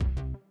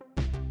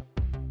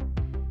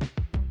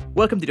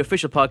Welcome to the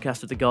official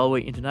podcast of the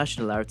Galway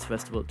International Arts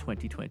Festival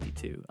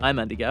 2022. I'm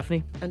Andy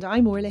Gaffney. And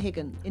I'm Orla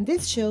Higgin. In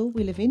this show,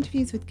 we'll have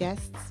interviews with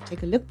guests,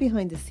 take a look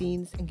behind the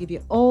scenes and give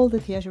you all the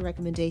theatre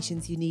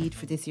recommendations you need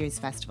for this year's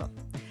festival.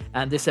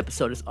 And this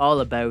episode is all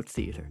about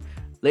theatre.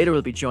 Later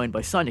we'll be joined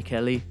by Sonia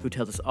Kelly, who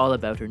tells us all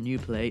about her new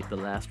play, The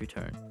Last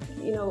Return.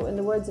 You know, in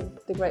the words of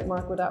the great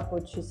Margaret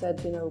Atwood, she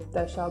said, you know,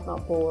 thou shalt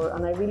not bore.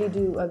 And I really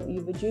do,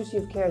 you've a duty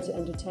of care to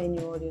entertain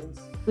your audience.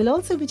 We'll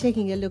also be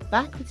taking a look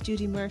back with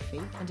Judy Murphy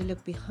and a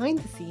look behind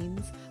the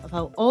scenes of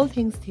how all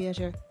things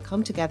theatre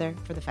come together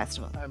for the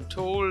festival. I'm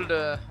told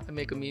I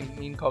make a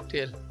mean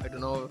cocktail. I don't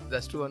know if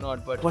that's true or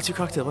not, but... What's your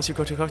cocktail? What's your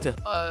go-to cocktail?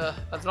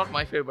 That's not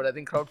my favourite. I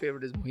think crowd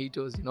favourite is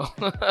mojitos, you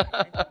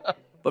know.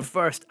 But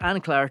first,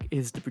 Anne Clark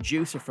is the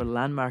producer for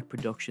Landmark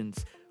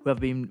Productions, who have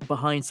been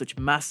behind such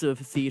massive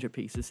theatre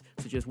pieces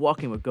such as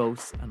Walking with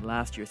Ghosts and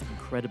last year's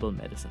Incredible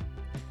Medicine.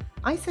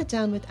 I sat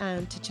down with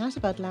Anne to chat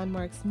about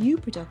Landmark's new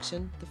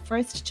production, The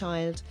First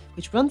Child,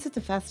 which runs at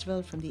the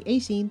festival from the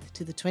 18th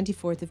to the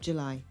 24th of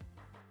July.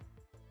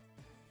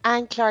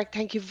 Anne Clark,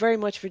 thank you very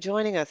much for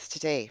joining us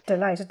today.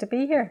 Delighted to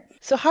be here.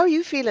 So how are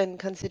you feeling,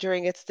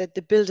 considering it's the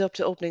build-up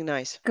to opening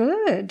night?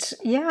 Good.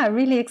 Yeah,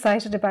 really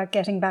excited about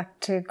getting back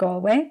to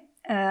Galway.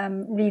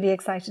 Really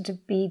excited to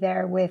be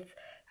there with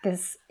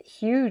this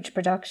huge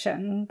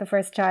production. The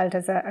First Child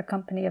has a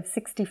company of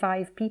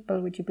 65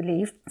 people, would you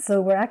believe?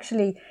 So we're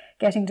actually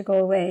getting to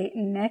Galway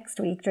next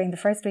week during the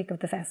first week of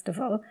the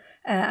festival,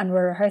 and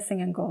we're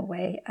rehearsing in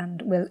Galway,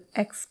 and we'll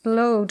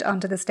explode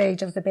onto the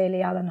stage of the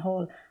Bailey Allen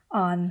Hall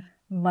on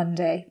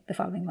Monday, the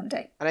following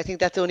Monday. And I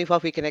think that's only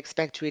what we can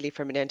expect really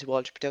from an Enda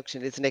Walsh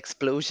production, is an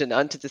explosion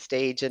onto the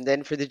stage and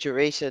then for the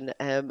duration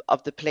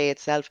of the play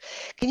itself.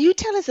 Can you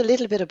tell us a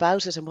little bit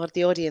about it and what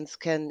the audience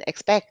can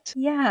expect?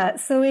 Yeah,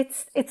 so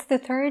it's the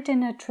third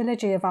in a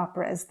trilogy of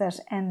operas that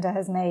Enda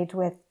has made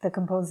with the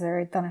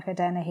composer Donogh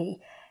Dennehy,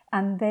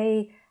 and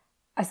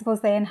I suppose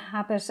they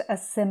inhabit a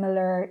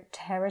similar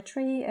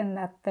territory in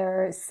that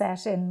they're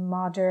set in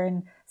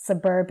modern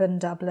suburban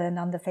Dublin.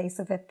 On the face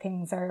of it,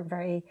 things are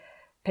very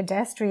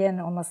pedestrian,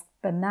 almost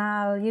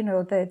banal. You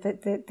know,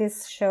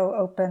 this show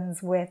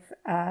opens with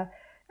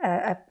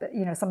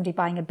somebody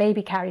buying a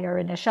baby carrier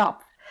in a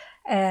shop.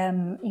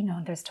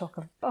 There's talk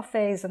of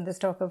buffets and there's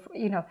talk of,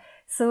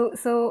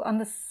 so on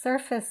the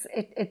surface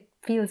it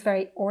feels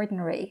very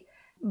ordinary,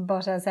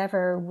 but as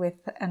ever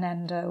with an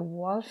Enda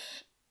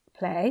Walsh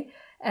play,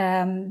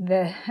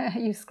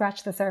 you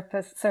scratch the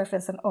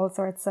surface and all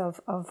sorts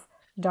of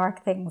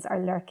dark things are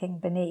lurking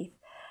beneath.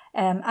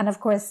 And of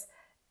course,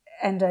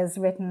 Enda's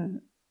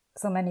written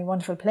so many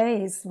wonderful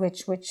plays,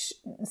 which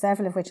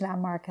several of which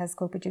Landmark has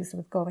co-produced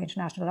with Galway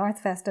International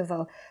Arts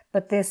Festival.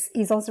 But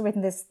he's also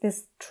written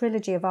this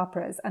trilogy of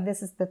operas, and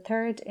this is the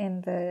third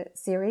in the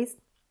series.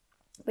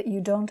 But you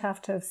don't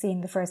have to have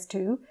seen the first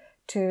two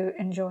to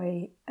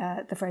enjoy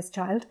The First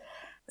Child.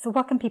 So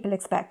what can people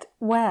expect?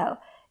 Well,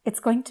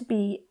 it's going to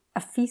be a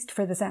feast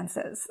for the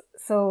senses.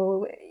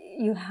 So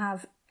you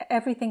have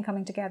everything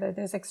coming together.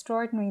 There's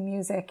extraordinary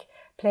music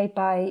played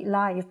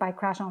live by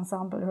Crash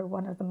Ensemble, who are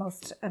one of the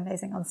most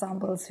amazing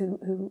ensembles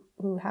who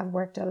have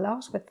worked a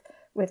lot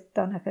with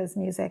Donogh's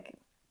music,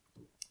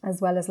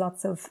 as well as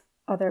lots of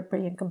other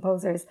brilliant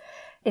composers.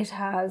 It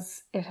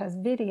has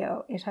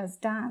video, it has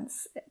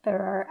dance,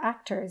 there are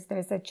actors,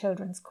 there's a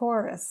children's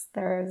chorus,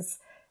 there's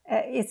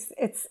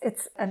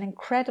it's an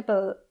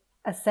incredible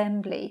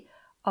assembly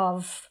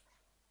of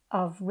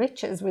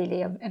riches,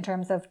 really, in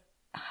terms of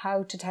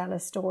how to tell a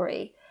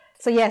story.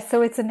 So yes,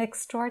 so it's an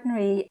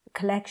extraordinary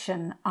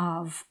collection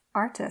of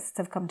artists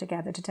have come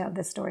together to tell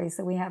this story.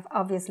 So we have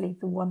obviously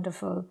the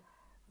wonderful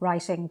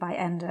writing by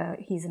Enda.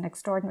 He's an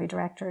extraordinary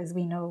director, as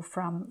we know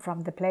from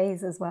the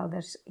plays as well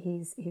that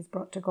he's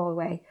brought to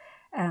Galway.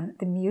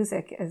 The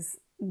music is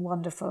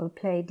wonderful,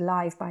 played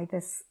live by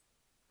this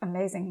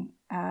amazing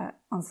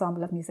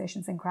ensemble of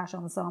musicians in Crash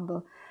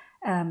Ensemble.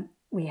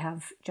 We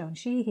have Joan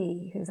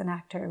Sheehy, who's an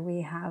actor.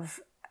 We have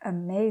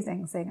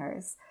amazing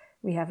singers.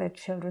 We have a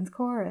children's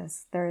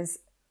chorus. There's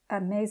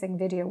amazing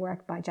video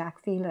work by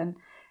Jack Phelan.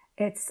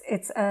 It's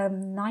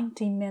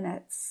 90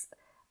 minutes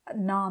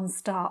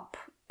non-stop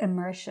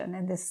immersion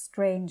in this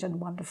strange and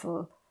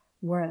wonderful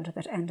world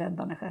that Enda and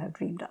Donogh have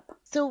dreamed up.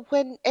 So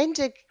when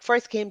Enda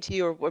first came to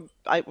you, or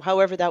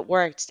however that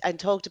worked, and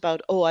talked about,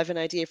 I have an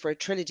idea for a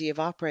trilogy of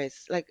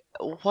operas,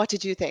 what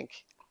did you think?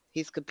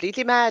 He's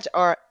completely mad,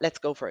 or let's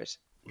go for it?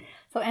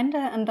 So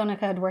Enda and Donogh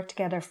had worked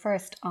together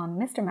first on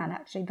Mr. Man,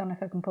 actually.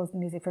 Donogh composed the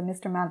music for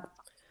Mr. Man.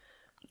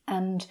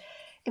 And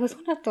it was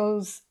one of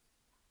those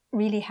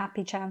really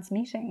happy chance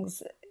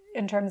meetings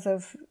in terms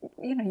of,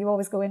 you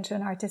always go into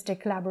an artistic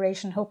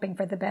collaboration hoping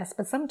for the best,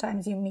 but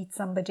sometimes you meet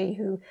somebody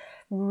who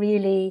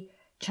really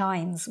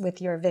chimes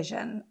with your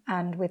vision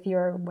and with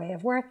your way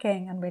of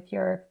working and with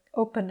your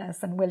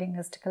openness and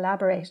willingness to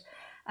collaborate.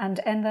 And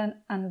Enda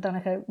and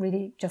Donogh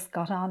really just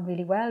got on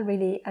really well,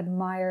 really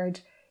admired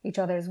each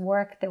other's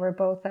work. They were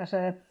both at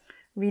a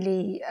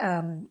really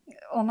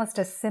almost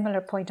a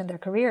similar point in their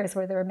careers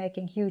where they were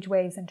making huge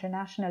waves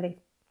internationally.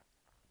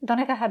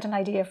 Donogh had an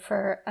idea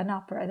for an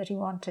opera that he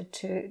wanted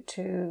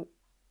to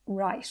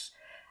right.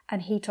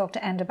 And he talked to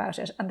Enda about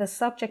it. And the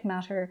subject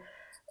matter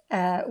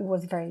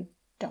was very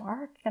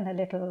dark and a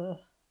little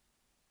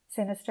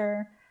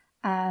sinister.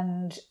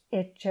 And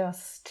it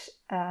just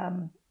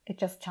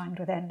chimed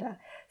with Enda.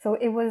 So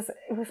it was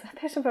a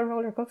bit of a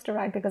roller coaster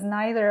ride because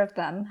neither of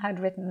them had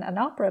written an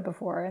opera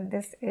before. And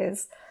this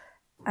is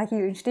a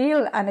huge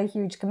deal and a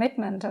huge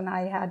commitment. And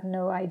I had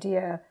no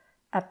idea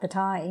at the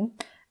time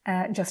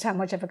just how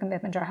much of a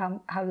commitment or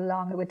how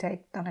long it would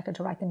take Donncha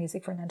to write the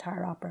music for an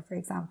entire opera, for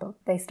example.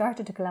 They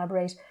started to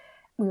collaborate.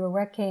 We were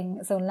working,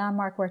 so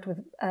Landmark worked with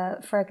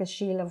Fergus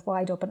Shiel of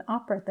Wide Open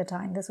Opera at the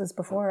time. This was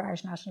before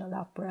Irish National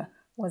Opera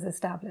was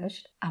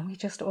established. And we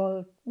just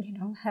all,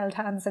 held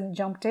hands and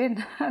jumped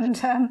in. And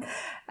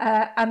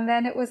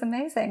then it was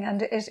amazing.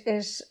 And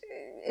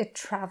it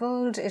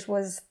travelled. It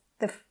was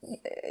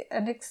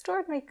an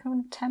extraordinary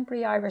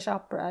contemporary Irish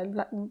opera,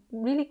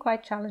 really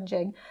quite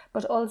challenging,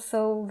 but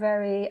also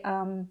very,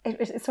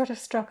 it sort of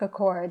struck a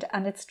chord,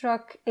 and it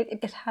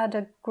had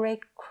a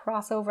great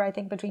crossover, I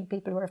think, between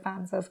people who are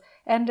fans of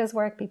Enda's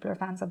work, people who are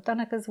fans of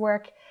Donncha's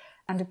work,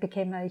 and it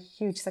became a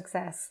huge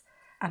success.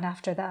 And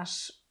after that,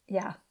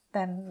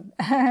 then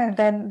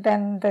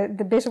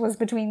the bit was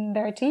between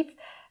their teeth.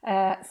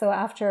 So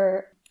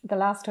after The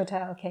Last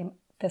Hotel came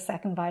The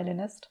Second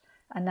Violinist,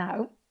 and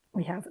now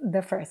we have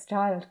The First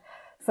Child.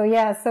 So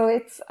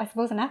it's, I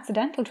suppose, an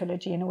accidental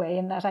trilogy in a way,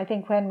 in that I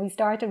think when we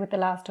started with The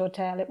Last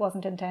Hotel, it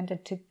wasn't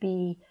intended to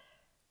be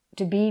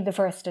the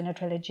first in a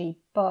trilogy,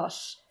 but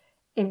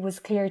it was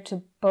clear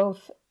to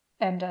both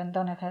Enda and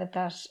Donncha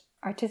that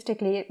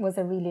artistically it was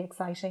a really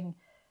exciting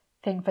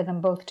thing for them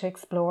both to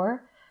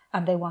explore,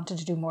 and they wanted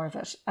to do more of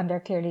it. And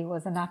there clearly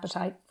was an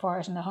appetite for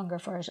it and a hunger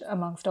for it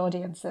amongst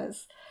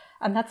audiences.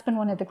 And that's been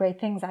one of the great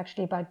things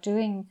actually about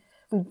doing.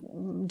 We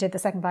did The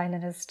Second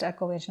Violinist at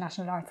Galway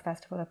International Arts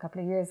Festival a couple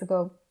of years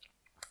ago.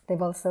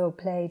 They've also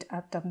played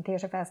at Dublin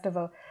Theatre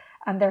Festival.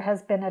 And there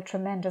has been a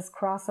tremendous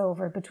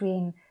crossover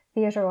between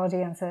theatre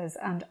audiences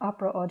and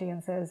opera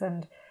audiences,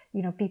 and,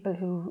 people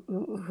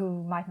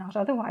who might not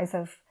otherwise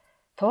have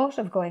thought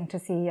of going to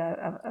see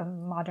a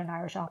modern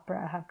Irish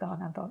opera have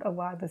gone and thought, oh,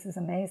 wow, this is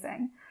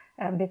amazing.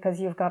 Because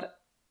you've got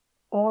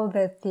all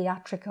the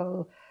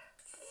theatrical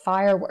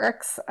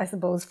fireworks, I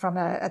suppose, from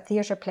a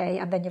theatre play,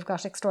 and then you've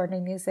got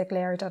extraordinary music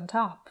layered on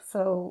top.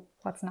 So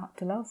what's not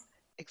to love?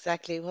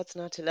 Exactly, what's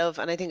not to love?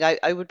 And I think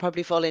I would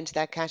probably fall into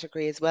that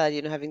category as well,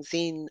 having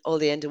seen all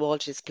the Enda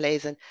Walsh's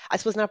plays, and I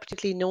suppose not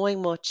particularly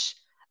knowing much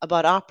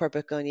about opera,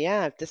 but going,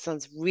 this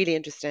sounds really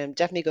interesting. I'm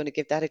definitely going to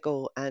give that a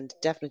go. And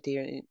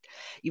definitely,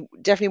 you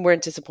definitely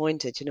weren't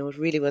disappointed. It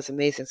really was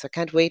amazing. So I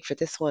can't wait for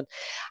this one.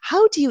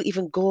 How do you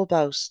even go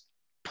about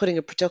putting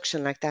a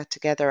production like that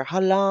together? How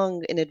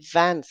long in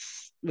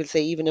advance, we'll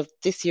say, even if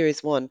this year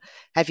is one,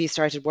 have you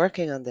started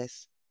working on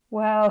this?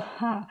 Well,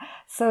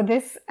 so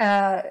this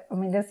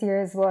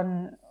year's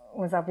one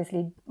was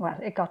obviously,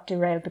 it got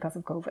derailed because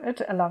of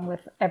COVID, along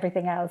with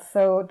everything else.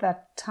 So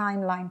that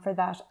timeline for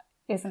that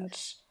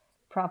isn't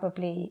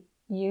probably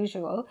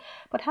usual.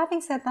 But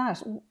having said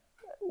that,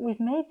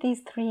 we've made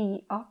these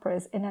 3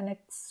 operas in an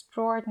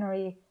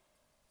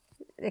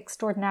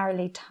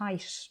extraordinarily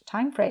tight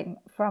time frame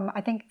from, I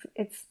think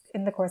it's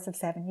in the course of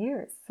 7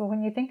 years. So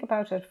when you think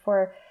about it,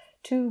 for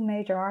 2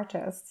 major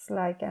artists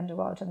like Enda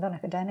Walsh and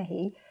Donncha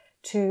Dennehy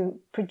to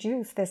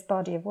produce this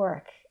body of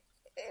work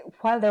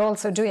while they're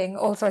also doing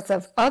all sorts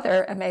of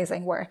other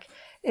amazing work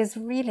is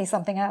really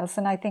something else.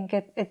 And I think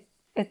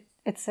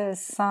it's a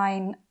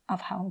sign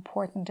of how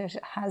important it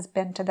has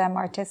been to them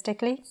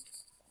artistically,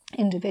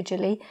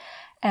 individually,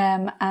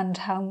 and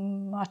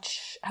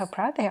how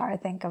proud they are, I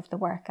think, of the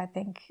work. I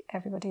think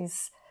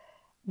everybody's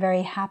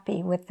very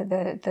happy with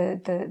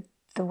the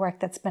work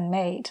that's been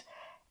made.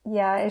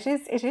 Yeah, it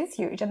is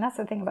huge. And that's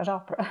the thing about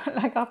opera.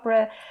 Like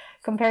opera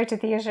compared to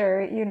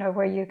theatre,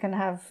 where you can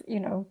have,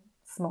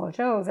 small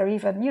shows, or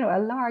even, a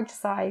large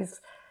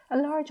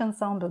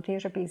ensemble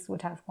theatre piece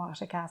would have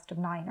a cast of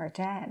 9 or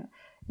 10,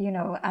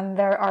 and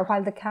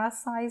while the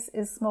cast size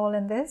is small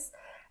in this,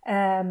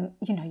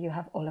 you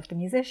have all of the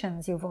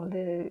musicians, you have all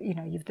the,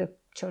 you've the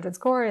children's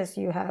chorus,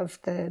 you have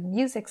the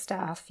music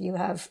staff, you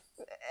have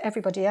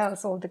everybody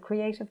else, all the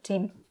creative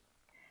team.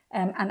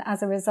 And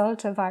as a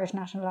result of Irish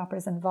National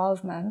Opera's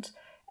involvement,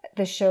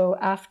 the show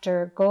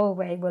after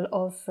Galway will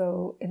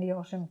also, in the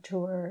autumn,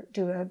 do a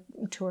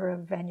tour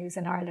of venues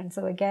in Ireland.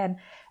 So again,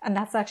 and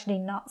that's actually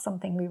not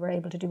something we were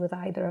able to do with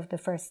either of the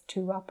first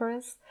 2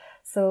 operas.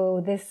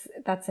 So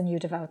that's a new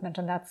development,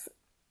 and that's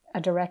a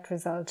direct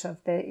result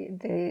of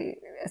the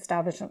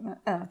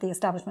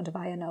establishment of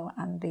INO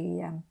and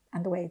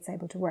the way it's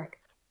able to work.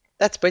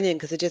 That's brilliant,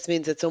 because it just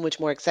means it's so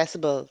much more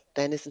accessible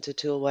then, isn't it,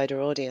 to a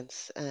wider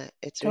audience?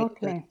 It's really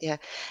Totally. good. Yeah.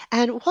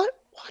 And what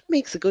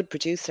makes a good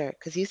producer?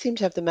 Because you seem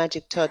to have the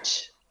magic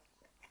touch.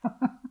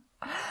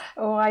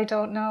 Oh, I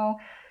don't know.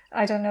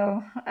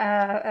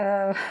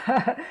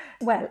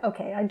 Well,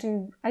 okay,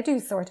 I do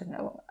sort of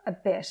know a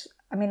bit.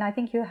 I mean, I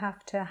think you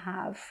have to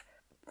have,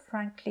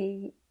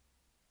 frankly,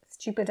 a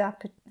stupid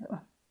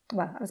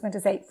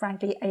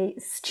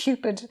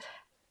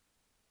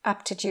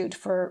aptitude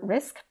for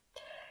risk.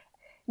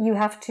 you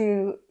have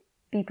to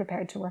be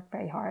prepared to work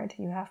very hard.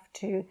 You have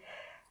to,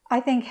 I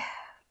think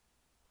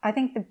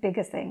the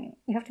biggest thing,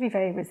 you have to be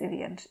very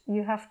resilient.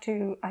 You have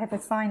to, I have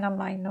a sign on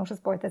my notice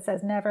board that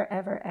says never,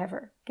 ever,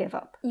 ever give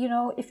up. You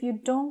know, if you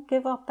don't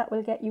give up, that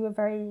will get you a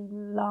very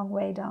long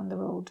way down the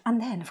road.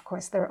 And then, of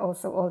course, there are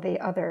also all the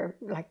other,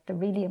 like the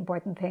really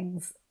important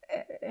things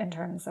in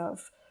terms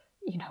of,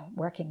 you know,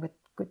 working with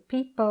good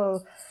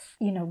people,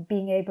 you know,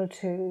 being able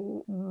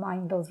to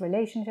mind those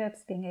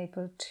relationships, being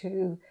able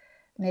to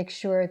make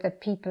sure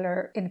that people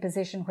are in a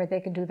position where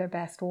they can do their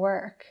best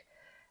work.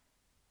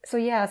 So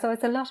yeah, so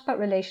it's a lot about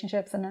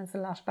relationships and it's a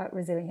lot about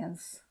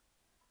resilience.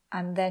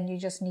 And then you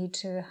just need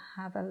to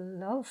have a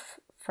love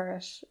for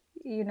it.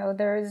 You know,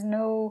 there is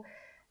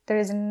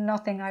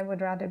nothing I would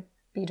rather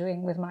be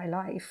doing with my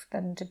life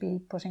than to be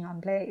putting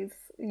on plays,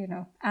 you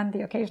know, and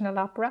the occasional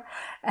opera.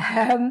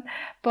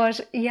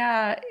 But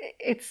yeah,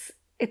 it's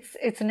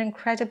an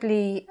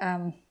incredibly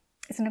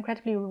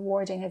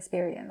rewarding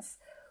experience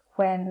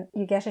when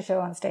you get a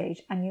show on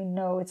stage and you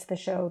know it's the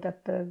show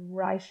that the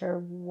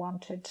writer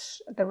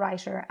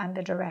and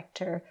the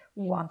director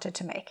wanted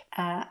to make.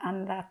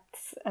 And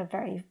that's a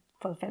very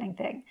fulfilling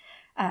thing.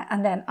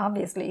 And then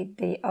obviously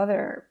the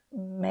other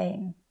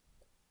main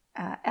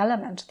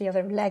element, the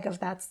other leg of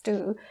that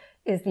stew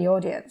is the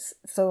audience.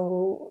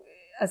 So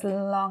as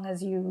long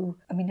as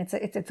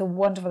it's a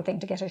wonderful thing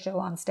to get a show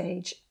on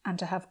stage and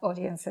to have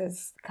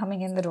audiences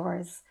coming in the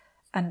doors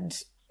and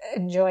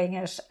enjoying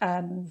it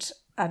and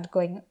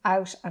going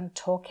out and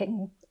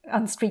talking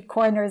on street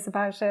corners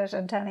about it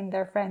and telling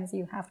their friends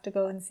you have to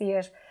go and see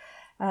it.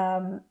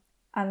 And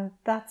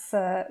that's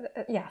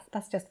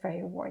just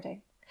very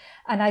rewarding.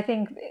 And I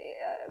think,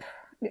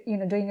 you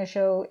know, doing a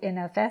show in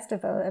a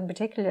festival, and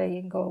particularly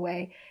in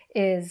Galway,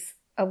 is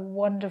a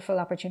wonderful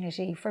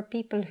opportunity for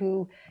people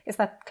who, it's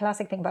that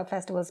classic thing about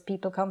festivals,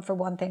 people come for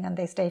one thing and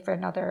they stay for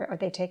another, or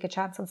they take a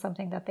chance on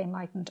something that they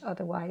mightn't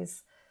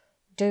otherwise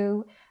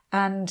do.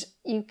 And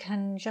you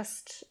can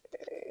just,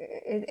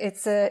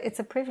 it's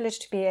a privilege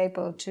to be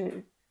able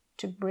to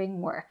bring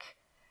work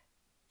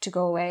to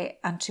Galway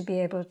and to be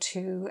able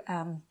to,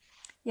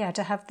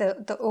 to have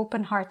the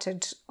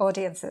open-hearted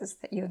audiences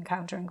that you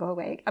encounter in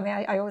Galway. I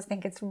mean, I always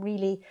think it's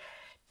really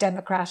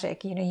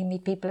democratic. You know, you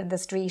meet people in the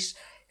street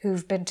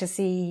who've been to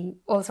see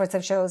all sorts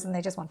of shows and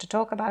they just want to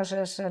talk about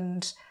it,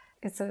 and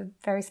it's a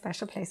very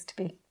special place to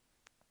be.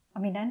 I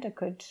mean, Enda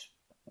could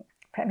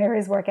premiere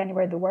his work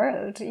anywhere in the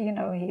world, you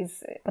know,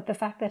 but the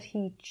fact that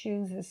he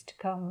chooses to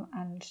come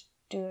and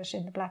do it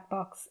in the Black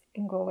Box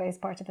in Galway as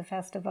part of the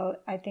festival,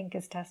 I think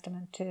is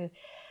testament to,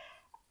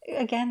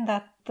 again,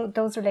 that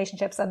those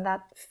relationships and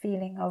that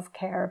feeling of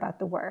care about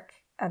the work,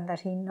 and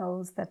that he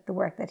knows that the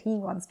work that he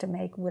wants to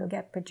make will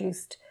get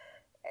produced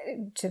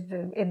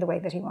in the way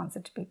that he wants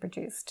it to be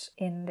produced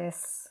in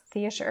this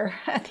theatre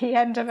at the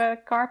end of a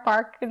car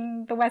park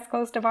in the west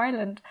coast of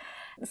Ireland.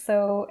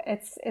 So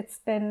it's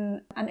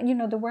been, and you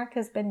know, the work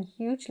has been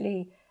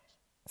hugely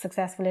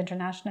successful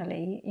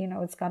internationally. You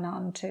know, it's gone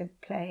on to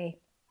play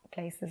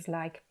places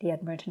like the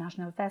Edinburgh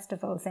International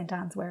Festival, St.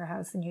 Anne's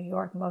Warehouse in New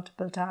York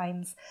multiple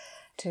times,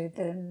 to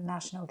the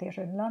National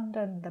Theatre in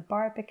London, the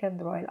Barbican,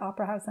 the Royal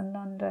Opera House in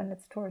London.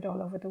 It's toured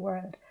all over the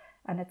world,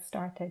 and it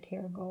started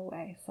here in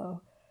Galway.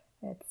 So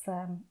it's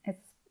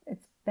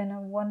been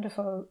a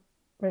wonderful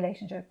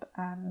relationship,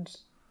 and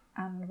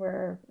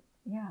we're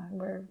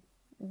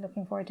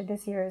looking forward to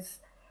this year's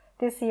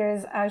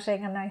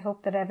outing, and I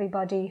hope that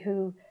everybody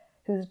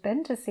who's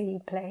been to see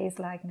plays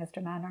like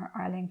Mr. Mann or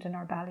Arlington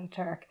or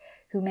Ballyturk,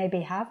 who maybe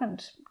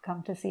haven't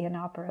come to see an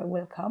opera,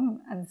 will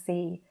come and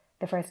see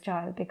The First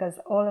Child, because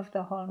all of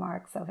the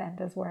hallmarks of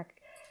Enda's work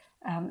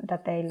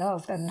that they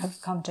loved and have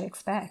come to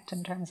expect,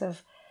 in terms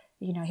of,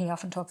 you know, he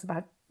often talks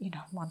about, you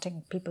know,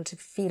 wanting people to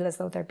feel as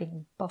though they're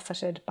being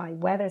buffeted by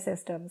weather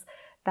systems.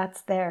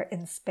 That's there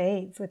in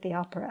spades with the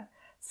opera.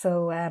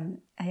 So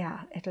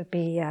it'll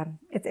be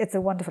it's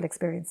a wonderful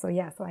experience. So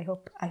I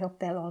hope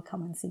they'll all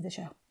come and see the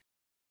show.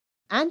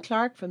 Anne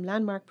Clark from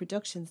Landmark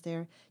Productions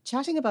there,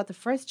 chatting about The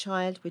First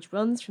Child, which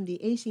runs from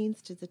the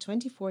 18th to the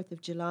 24th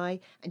of July,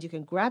 and you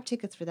can grab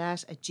tickets for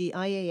that at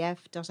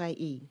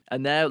giaf.ie.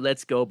 And now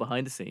let's go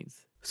behind the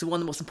scenes. So one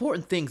of the most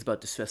important things about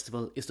this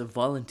festival is the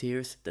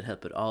volunteers that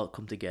help it all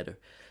come together.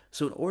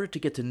 So in order to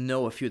get to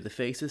know a few of the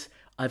faces,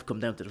 I've come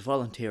down to the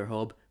volunteer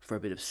hub for a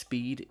bit of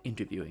speed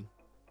interviewing.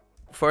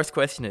 First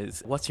question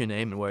is, what's your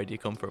name and where do you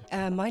come from?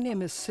 My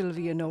name is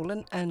Sylvia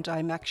Nolan, and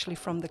I'm actually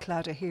from the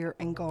Claddagh here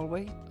in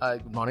Galway.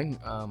 Good morning.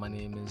 My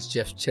name is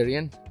Jeff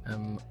Cherian.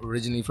 I'm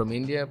originally from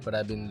India, but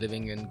I've been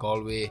living in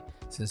Galway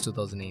since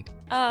 2008.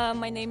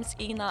 My name is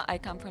Ina. I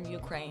come from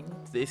Ukraine.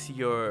 Is this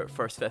your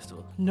first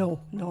festival? No.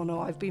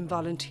 I've been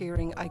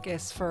volunteering, I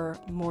guess, for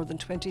more than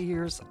 20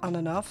 years on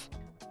and off.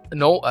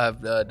 No,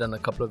 I've done a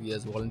couple of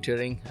years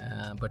volunteering,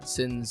 but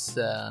since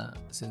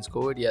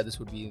COVID, yeah, this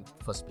would be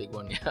the first big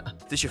one. Yeah.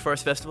 Is this your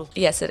first festival?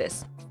 Yes, it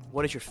is.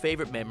 What is your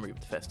favourite memory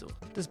of the festival?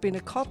 There's been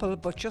a couple,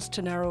 but just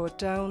to narrow it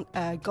down,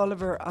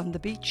 Gulliver on the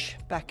Beach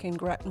back in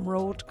Grattan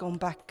Road, going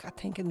back, I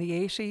think, in the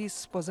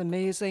 80s, was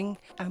amazing.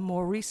 And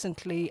more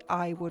recently,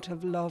 I would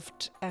have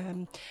loved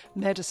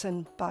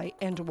Medicine by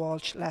Enda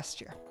Walsh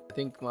last year. I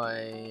think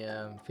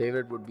my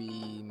favourite would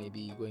be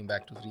maybe going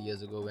back to 3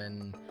 years ago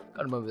when, I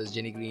can't remember if it was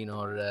Jenny Green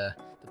or The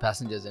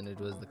Passengers, and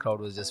the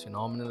crowd was just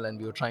phenomenal, and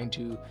we were I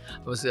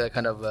was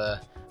kind of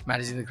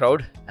managing the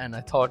crowd, and I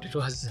thought it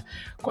was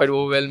quite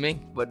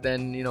overwhelming, but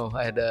then,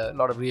 I had a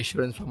lot of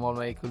reassurance from all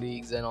my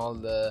colleagues and all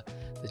the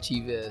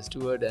chief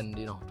steward, and,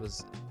 it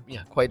was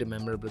quite a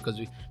memorable, because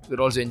we could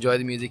also enjoy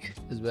the music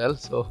as well,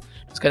 so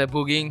it was kind of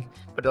boogieing,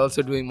 but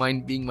also being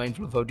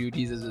mindful of our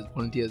duties as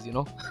volunteers,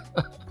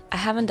 I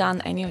haven't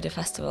done any of the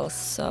festivals,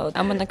 so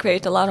I'm going to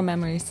create a lot of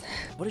memories.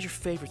 What is your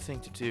favourite thing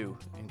to do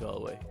in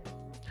Galway?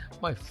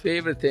 My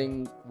favourite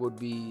thing would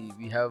be,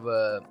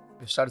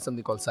 we've started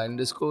something called silent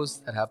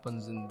discos that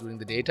happens during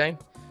the daytime.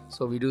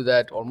 So we do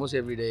that almost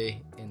every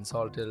day in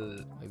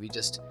Salthill. We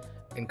just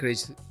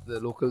encourage the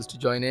locals to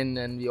join in,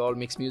 and we all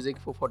mix music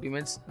for 40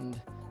 minutes. And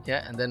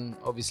then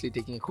obviously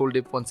taking a cold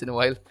dip once in a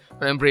while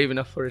when I'm brave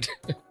enough for it.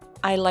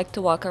 I like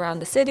to walk around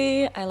the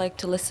city. I like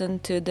to listen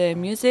to the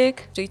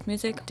music, street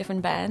music,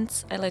 different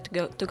bands. I like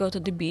to go to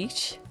the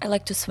beach. I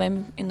like to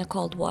swim in the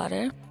cold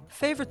water.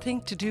 Favourite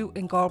thing to do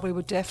in Galway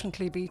would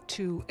definitely be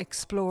to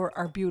explore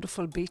our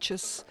beautiful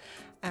beaches.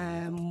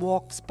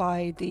 Walks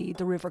by the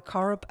River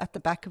Corrib at the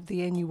back of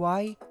the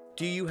NUI.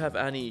 Do you have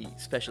any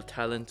special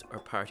talent or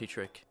party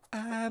trick?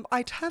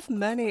 I'd have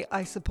many,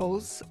 I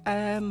suppose,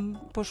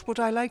 but would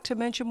I like to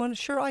mention one?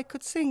 Sure, I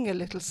could sing a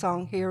little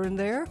song here and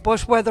there,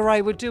 but whether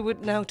I would do it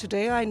now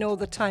today, I know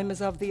the time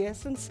is of the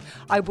essence.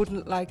 I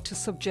wouldn't like to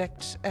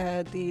subject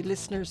the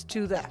listeners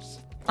to that.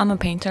 I'm a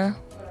painter.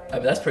 I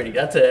mean, that's pretty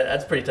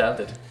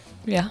talented.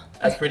 Yeah.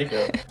 That's pretty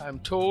cool. I'm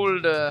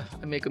told I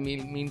make a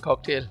mean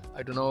cocktail.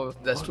 I don't know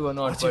if that's true or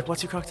not.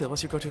 What's your cocktail?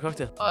 What's your go-to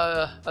cocktail?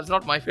 That's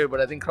not my favorite,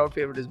 but I think crowd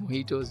favorite is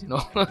mojitos,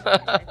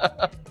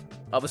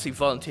 Obviously,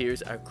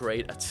 volunteers are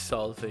great at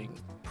solving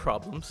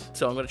problems.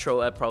 So I'm going to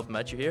throw a problem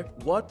at you here.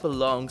 What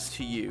belongs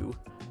to you,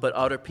 but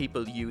other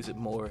people use it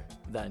more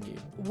than you?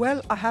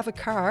 Well, I have a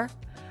car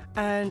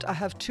and I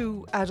have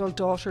 2 adult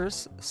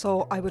daughters,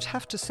 so I would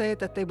have to say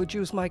that they would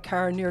use my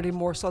car nearly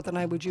more so than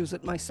I would use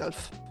it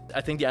myself.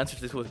 I think the answer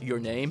to this was your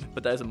name,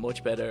 but that is a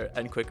much better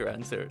and quicker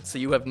answer. So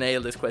you have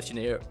nailed this question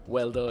here.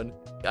 Well done.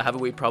 I have a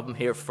wee problem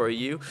here for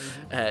you.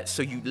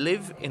 So you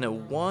live in a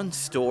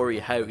 1-story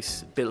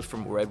house built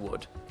from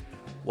redwood.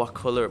 What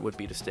colour would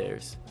be the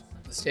stairs?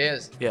 The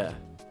stairs? Yeah.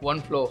 1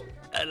 floor.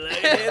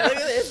 Look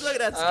at this. Look at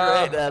that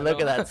straight.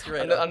 Look at that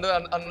straight.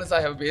 Unless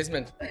I have a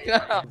basement.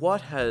 What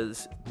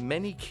has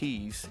many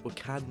keys but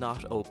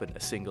cannot open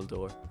a single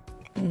door?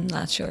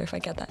 Not sure if I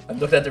get that. I'm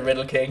looking at the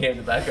Riddle King here in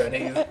the background.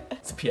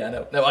 It's a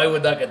piano. No, I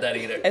would not get that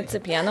either. It's a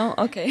piano?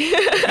 Okay.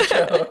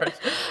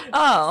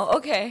 Oh,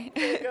 okay.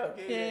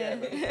 Yeah.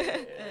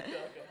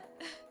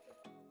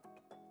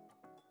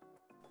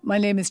 My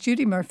name is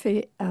Judy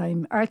Murphy.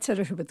 I'm arts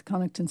editor with the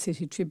Connaughton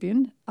City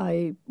Tribune.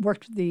 I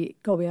worked with the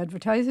Galway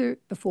Advertiser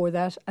before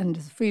that, and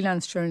as a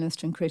freelance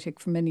journalist and critic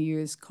for many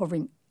years,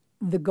 covering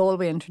the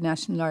Galway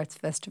International Arts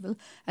Festival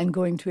and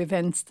going to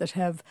events that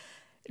have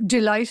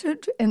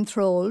delighted,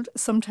 enthralled,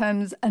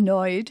 sometimes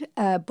annoyed,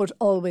 but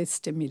always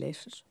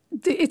stimulated.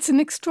 It's an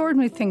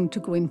extraordinary thing to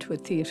go into a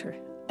theatre.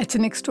 It's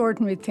an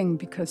extraordinary thing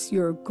because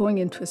you're going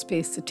into a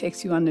space that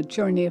takes you on a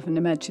journey of an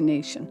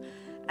imagination.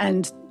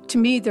 And to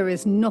me, there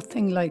is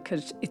nothing like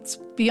it. It's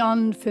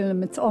beyond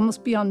film. It's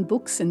almost beyond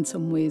books in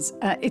some ways.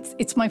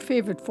 It's my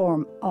favourite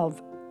form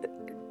of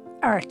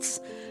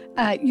arts.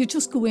 You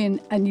just go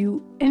in and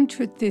you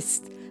enter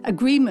this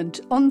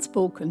agreement,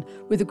 unspoken,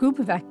 with a group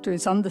of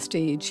actors on the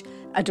stage,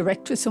 a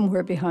director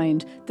somewhere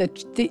behind,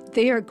 that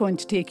they are going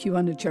to take you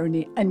on a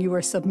journey and you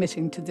are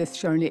submitting to this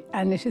journey.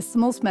 And it is the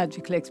most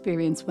magical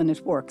experience when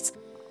it works.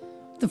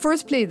 The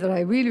first play that I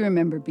really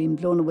remember being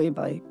blown away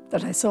by,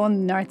 that I saw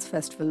in the Arts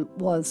Festival,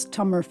 was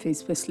Tom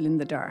Murphy's Whistle in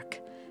the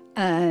Dark.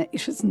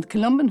 It was in the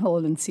Columban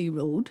Hall in Sea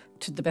Road,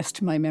 to the best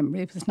of my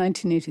memory. It was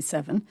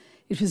 1987.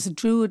 It was a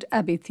Druid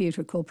Abbey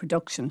Theatre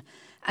co-production.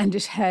 And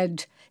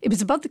it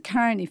was about the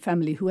Carney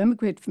family who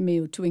emigrated from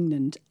Mayo to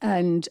England.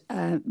 And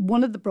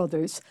one of the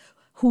brothers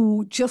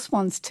who just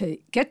wants to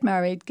get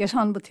married, get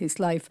on with his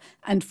life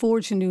and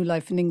forge a new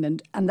life in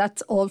England. And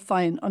that's all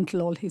fine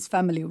until all his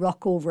family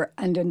rock over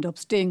and end up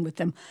staying with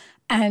them.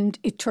 And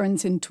it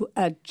turns into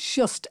a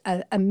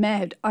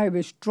mad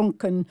Irish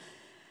drunken,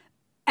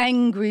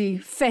 angry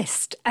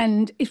fest.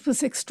 And it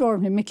was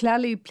extraordinary.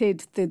 McLally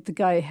played the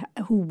guy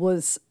who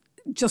was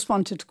just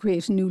wanted to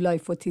create a new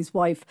life with his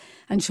wife,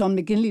 and Sean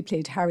McGinley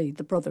played Harry,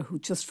 the brother, who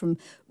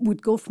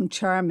would go from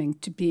charming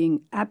to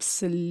being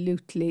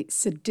absolutely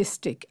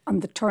sadistic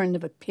on the turn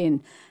of a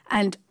pin.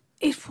 And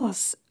it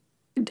was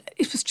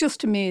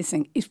just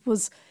amazing. It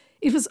was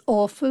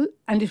awful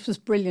and it was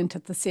brilliant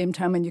at the same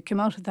time. And you came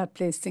out of that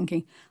place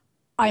thinking,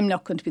 I'm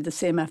not going to be the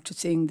same after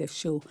seeing this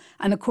show.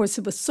 And of course,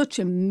 it was such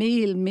a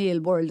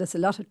male world, as a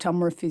lot of Tom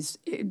Murphy's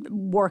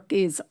work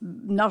is,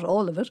 not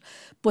all of it,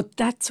 but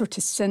that sort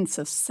of sense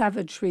of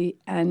savagery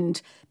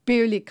and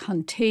barely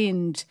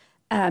contained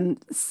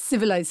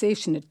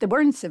civilization. They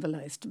weren't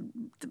civilized.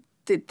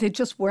 They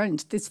just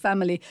weren't. This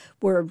family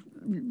were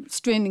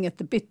straining at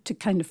the bit to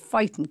kind of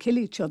fight and kill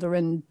each other,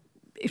 and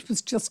it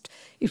was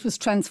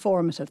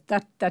transformative.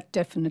 That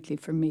definitely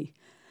for me.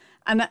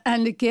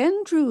 And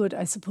again, Druid,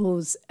 I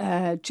suppose,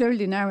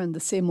 Geraldine Aaron,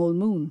 The Same Old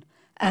Moon,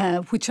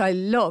 which I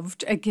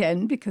loved,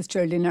 again, because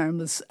Geraldine Aaron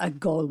was a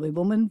Galway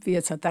woman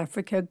via South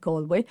Africa,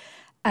 Galway.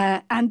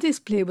 And this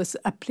play was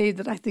a play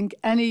that I think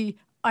any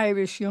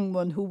Irish young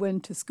one who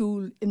went to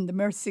school in the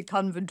Mercy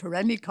Convent or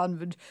any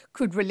convent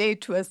could relate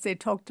to, as they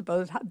talked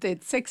about the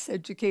sex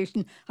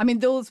education. I mean,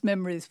 those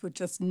memories would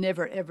just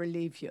never, ever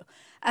leave you.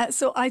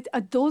 So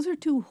those are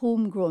two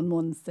homegrown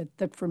ones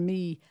that for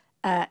me,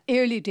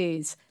 early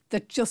days,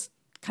 that just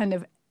kind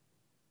of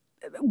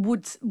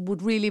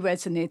would really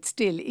resonate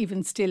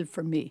still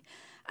for me.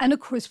 And of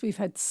course, we've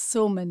had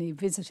so many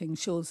visiting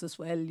shows as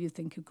well. You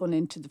think you're going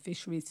into the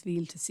Fisheries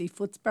Field to see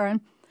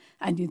Footsbarn,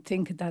 and you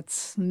think of that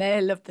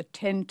smell of the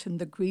tent and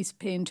the grease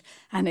paint.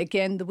 And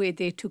again, the way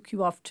they took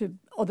you off to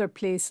other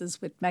places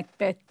with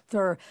Macbeth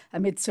or A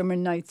Midsummer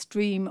Night's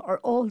Dream, or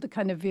all the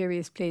kind of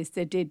various plays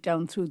they did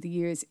down through the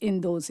years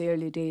in those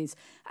early days.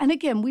 And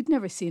again, we'd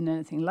never seen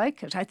anything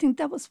like it. I think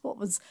that was what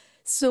was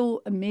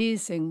so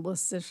amazing,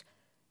 was that,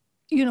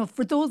 you know,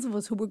 for those of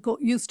us who were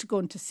used to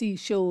going to see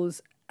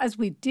shows, as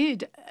we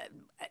did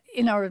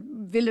in our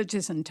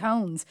villages and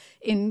towns,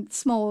 in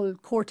small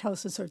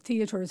courthouses or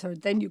theatres, or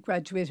then you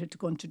graduated to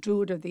going to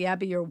Druid or the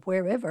Abbey or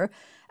wherever,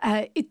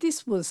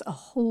 this was a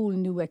whole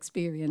new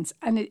experience,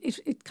 and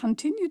it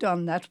continued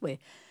on that way.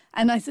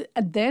 And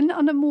then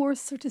on a more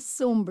sort of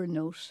sombre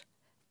note,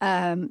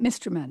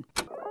 Mr. Man.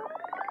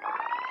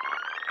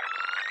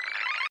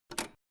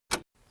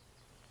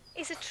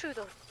 Is it true,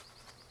 though?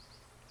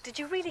 Did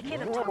you really kill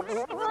him,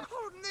 Thomas?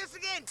 Holding this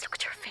again. Look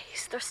at your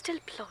face. There's still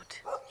blood.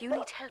 You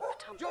need help,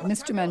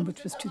 Thomas. Mr. Man,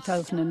 which was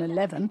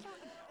 2011,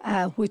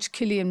 which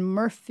Cillian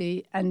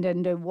Murphy and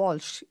Enda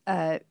Walsh,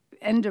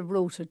 Enda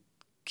wrote it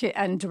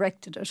and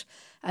directed it,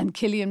 and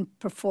Cillian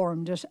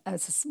performed it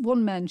as a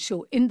one-man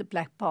show in the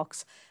Black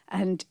Box,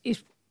 and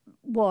it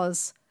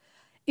was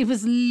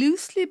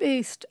loosely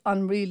based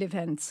on real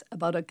events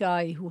about a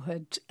guy who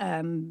had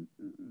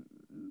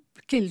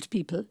killed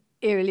people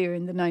earlier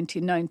in the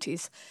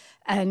 1990s.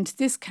 And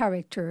this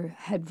character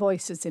had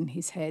voices in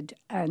his head,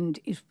 and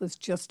it was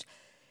just...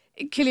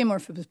 Cillian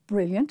Murphy was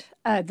brilliant.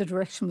 The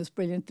direction was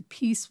brilliant. The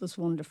piece was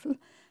wonderful.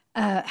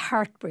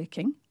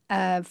 Heartbreaking.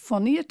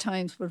 Funny at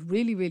times, but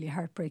really, really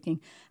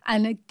heartbreaking.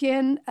 And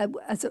again,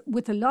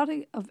 with a lot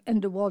of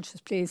Enda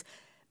Walsh's plays,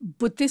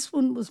 but this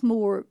one was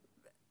more...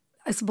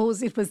 I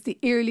suppose it was the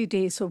early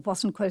days, so it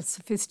wasn't quite as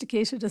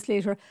sophisticated as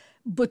later,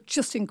 but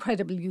just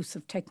incredible use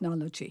of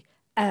technology.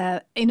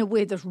 In a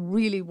way that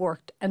really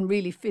worked and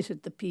really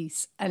fitted the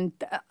piece. And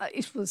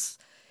it was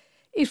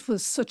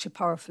such a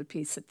powerful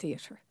piece at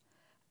theatre.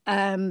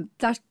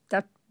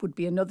 That would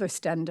be another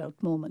standout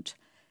moment.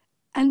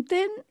 And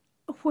then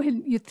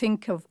when you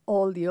think of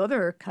all the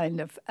other kind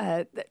of,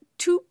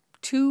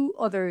 two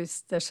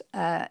others that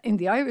in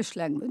the Irish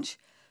language,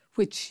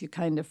 which you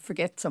kind of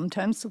forget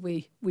sometimes, so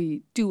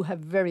we do have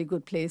very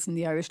good plays in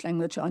the Irish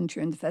language on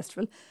during the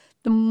festival.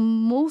 The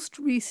most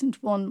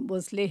recent one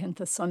was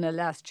Léithinthe Sunna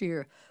last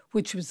year,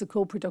 which was a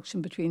co-production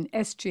between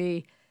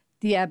SJ,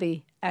 the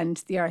Abbey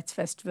and the Arts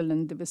Festival,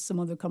 and there was some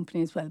other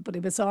company as well. But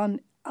it was on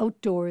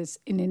outdoors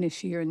in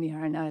Inisheer in the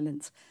Aran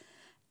Islands.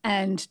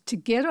 And to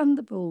get on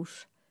the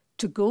boat,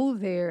 to go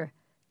there,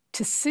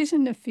 to sit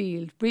in a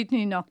field,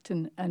 Brittany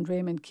Naughton and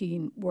Raymond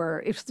Keane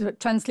it was a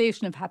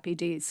translation of Happy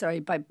Days,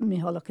 by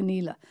Micheál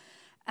O'Conneilla.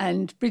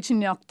 And Brittany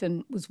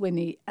Naughton was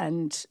Winnie,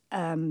 and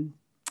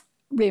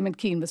Raymond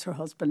Keane was her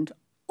husband,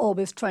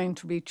 always trying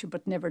to reach her,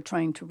 but never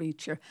trying to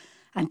reach her.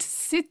 And to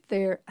sit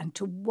there and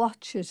to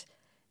watch it.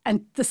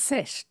 And the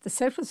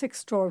set was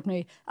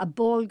extraordinary. A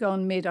ball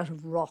gown made out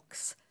of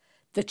rocks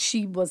that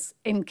she was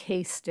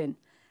encased in.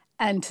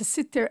 And to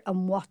sit there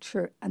and watch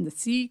her, and the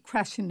sea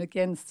crashing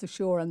against the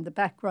shore in the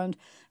background,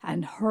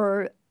 and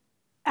her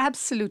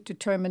absolute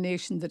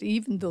determination that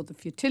even though the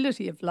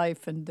futility of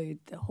life and the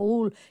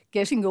whole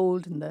getting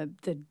old and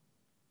the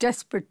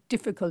desperate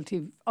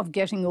difficulty of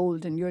getting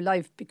old and your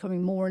life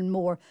becoming more and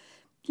more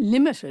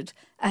limited,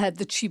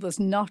 that she was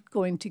not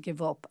going to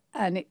give up.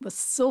 And it was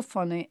so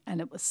funny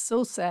and it was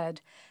so sad.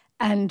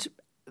 And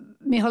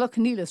Micheál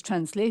O'Coneilla's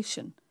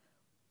translation,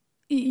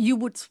 you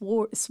would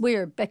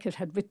swear Beckett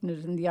had written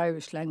it in the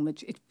Irish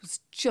language. It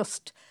was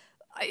just,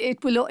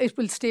 it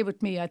will stay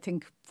with me, I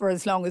think, for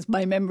as long as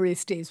my memory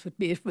stays with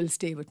me, it will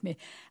stay with me.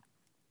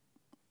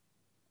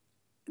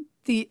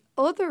 The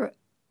other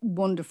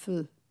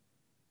wonderful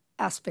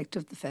aspect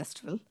of the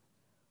festival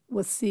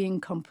was seeing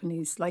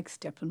companies like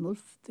Steppenwolf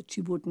that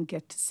you wouldn't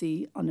get to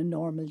see on a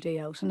normal day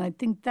out. And I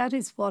think that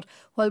is what,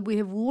 while we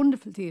have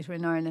wonderful theatre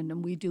in Ireland,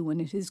 and we do, and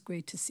it is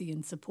great to see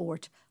and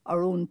support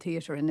our own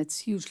theatre, and it's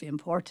hugely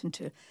important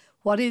to.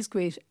 What is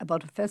great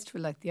about a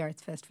festival like the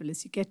Arts Festival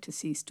is you get to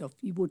see stuff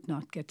you would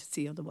not get to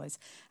see otherwise.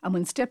 And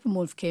when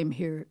Steppenwolf came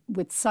here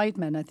with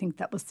Sidemen, I think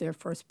that was their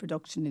first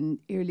production in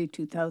early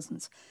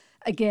 2000s.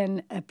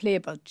 Again, a play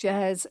about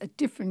jazz, a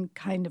different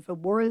kind of a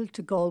world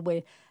to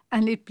Galway,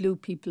 and it blew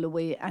people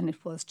away, and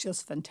it was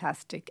just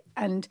fantastic.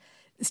 And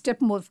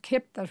Steppenwolf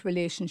kept that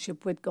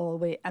relationship with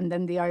Galway, and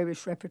then the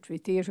Irish Repertory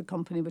Theatre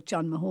Company with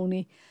John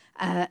Mahoney,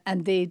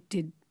 and they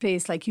did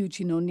plays like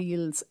Eugene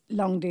O'Neill's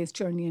Long Day's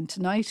Journey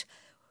into Night,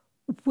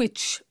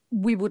 which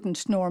we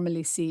wouldn't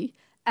normally see.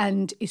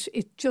 And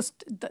it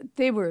just,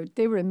 they were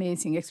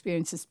amazing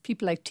experiences.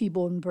 People like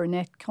T-Bone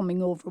Burnett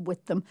coming over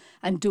with them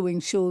and doing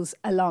shows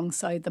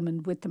alongside them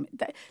and with them.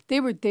 They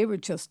were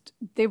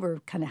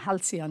kind of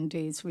halcyon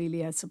days,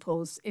 really, I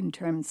suppose, in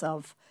terms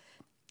of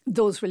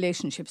those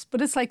relationships.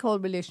 But it's like all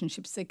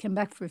relationships, they came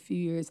back for a few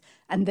years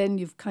and then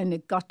you've kind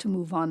of got to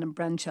move on and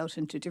branch out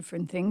into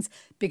different things,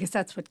 because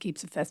that's what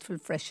keeps a festival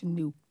fresh and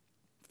new.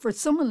 For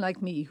someone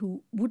like me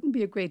who wouldn't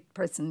be a great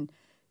person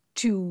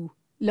to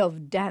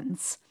love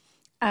dance,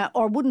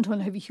 or wouldn't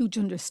want to have a huge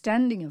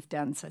understanding of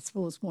dance, I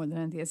suppose, more than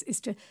anything else, is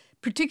to,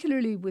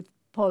 particularly with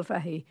Paul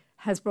Fahey,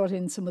 has brought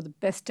in some of the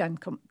best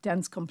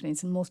dance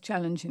companies and most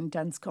challenging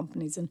dance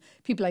companies, and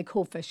people like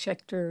Hofesh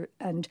Shechter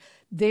and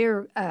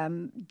their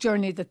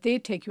journey that they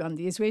take you on,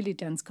 the Israeli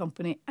Dance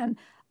Company, and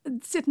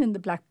sitting in the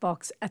black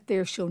box at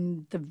their show,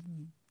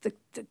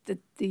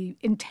 the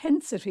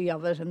intensity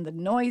of it and the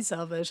noise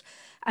of it.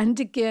 And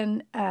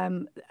again,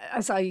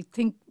 as I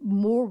think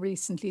more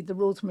recently, the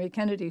Rosemary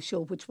Kennedy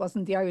show, which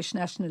wasn't the Irish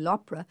National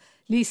Opera,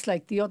 least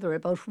like the other,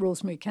 about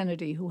Rosemary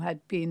Kennedy, who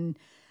had been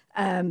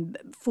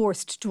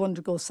forced to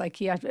undergo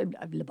psychiatric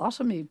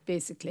lobotomy,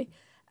 basically,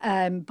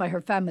 by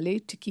her family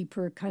to keep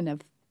her kind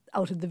of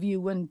out of the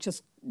view, and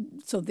just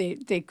so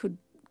they could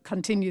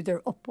continue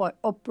their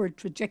upward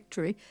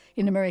trajectory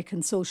in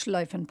American social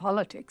life and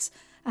politics.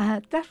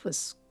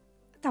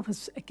 That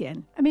was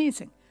again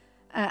amazing,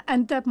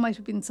 and that might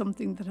have been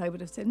something that I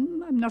would have said,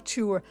 I'm not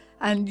sure.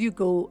 And you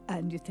go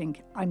and you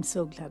think, I'm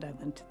so glad I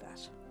went to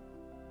that.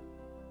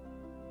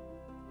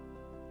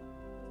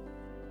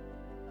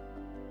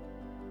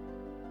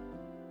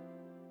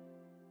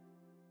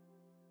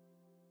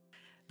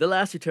 The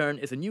Last Return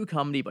is a new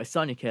comedy by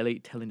Sonia Kelly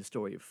telling the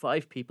story of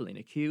 5 people in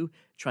a queue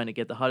trying to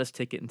get the hottest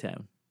ticket in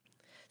town.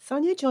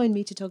 Sonia joined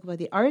me to talk about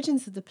the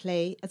origins of the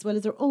play as well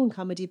as her own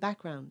comedy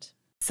background.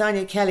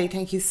 Sonia Kelly,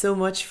 thank you so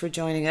much for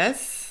joining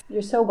us.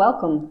 You're so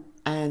welcome.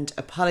 And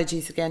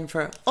apologies again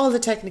for all the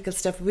technical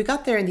stuff. We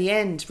got there in the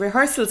end.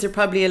 Rehearsals are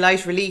probably a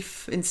light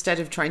relief instead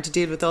of trying to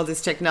deal with all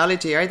this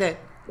technology, are they?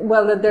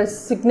 Well, there's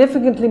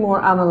significantly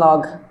more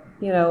analogue.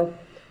 You know,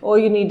 all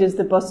you need is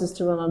the buses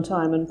to run on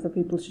time and for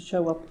people to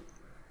show up.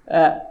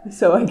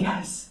 So I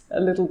guess a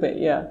little bit,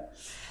 yeah.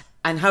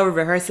 And how are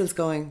rehearsals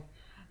going?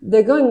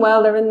 They're going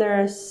well. They're in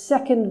their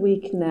second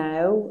week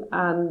now,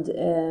 and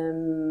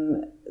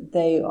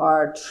they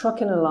are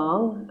trucking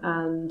along,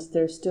 and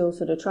they're still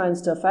sort of trying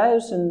stuff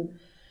out and,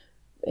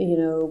 you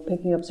know,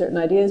 picking up certain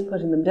ideas,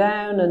 putting them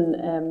down,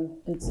 and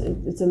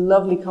it's a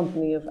lovely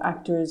company of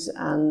actors,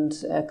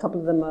 and a couple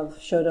of them have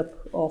showed up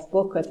off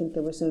book. I think they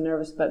were so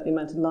nervous about the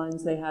amount of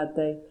lines they had,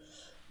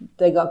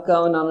 they got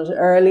going on it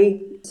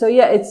early. So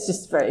yeah, it's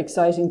just very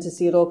exciting to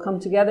see it all come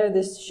together.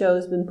 This show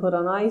has been put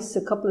on ice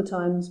a couple of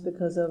times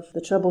because of the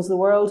troubles the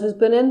world has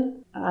been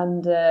in,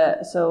 and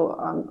so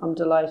I'm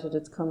delighted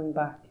it's coming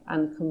back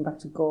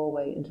to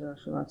Galway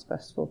International Arts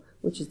Festival,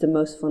 which is the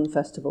most fun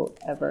festival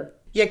ever.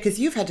 Yeah, because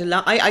you've had a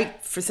lot.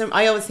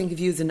 I always think of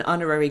you as an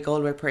honorary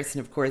Galway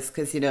person, of course,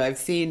 because, you know, I've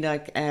seen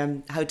like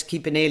How to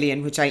Keep an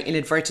Alien, which I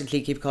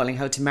inadvertently keep calling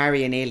How to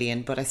Marry an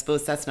Alien, but I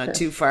suppose that's not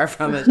too far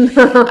from it. And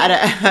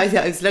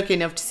I was lucky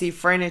enough to see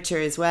Furniture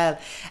as well.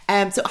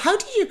 So how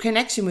did your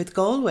connection with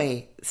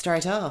Galway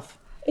start off?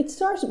 It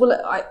started, well,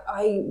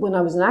 I when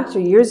I was an actor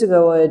years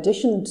ago, I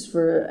auditioned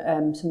for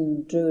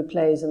some Druid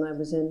plays, and I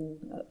was in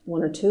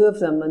 1 or 2 of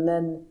them. And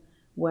then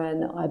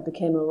when I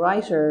became a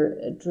writer,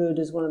 Druid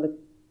is one of the,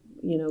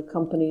 you know,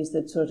 companies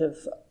that sort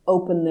of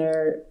open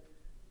their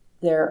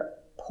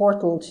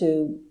portal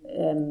to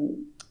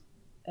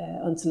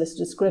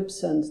unsolicited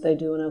scripts, and they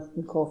do an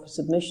open call for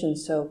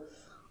submissions. So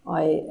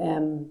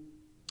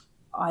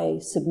I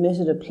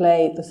submitted a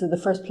play. So the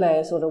first play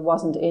I sort of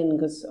wasn't in,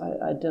 because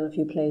I'd done a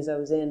few plays I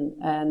was in,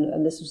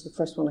 and this was the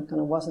first one I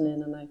kind of wasn't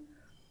in,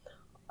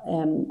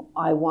 and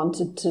I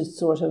wanted to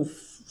sort of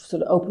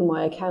open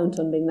my account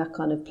on being that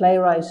kind of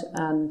playwright,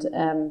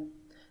 and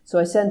so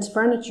I sent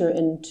Furniture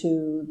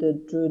into the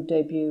Druid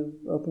debut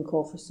open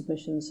call for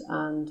submissions,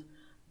 and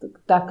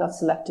that got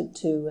selected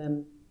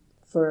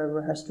for a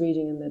rehearsed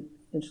reading in the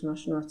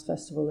International Arts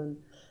Festival, and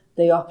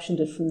they optioned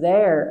it from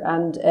there,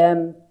 and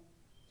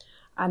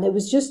it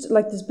was just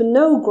like, there's been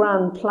no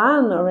grand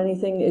plan or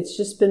anything. It's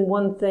just been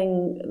one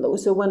thing.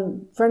 So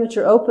when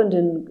Furniture opened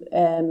in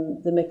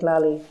the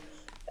Miclally,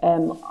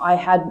 I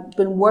had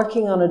been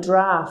working on a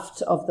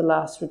draft of The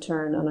Last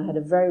Return, and I had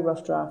a very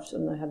rough draft,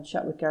 and I had a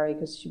chat with Gary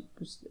because she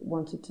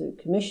wanted to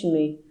commission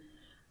me.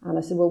 And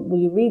I said, well, will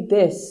you read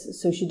this?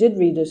 So she did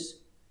read it,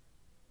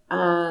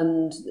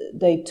 and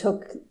they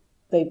took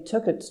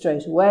it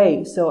straight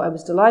away. So I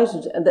was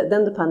delighted. And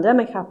then the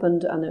pandemic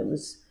happened, and it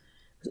was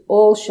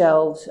all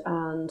shelved,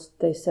 and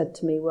they said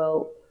to me,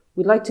 well,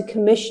 we'd like to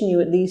commission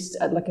you at least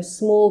at like a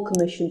small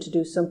commission to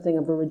do something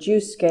of a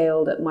reduced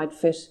scale that might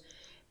fit,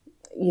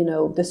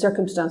 the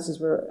circumstances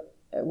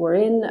we're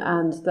in.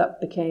 And that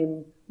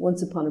became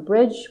Once Upon a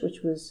Bridge,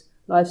 which was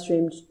live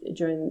streamed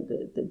during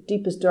the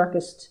deepest,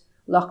 darkest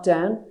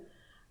lockdown.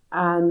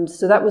 And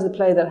so that was the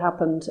play that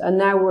happened. And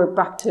now we're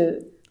back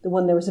to the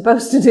one they were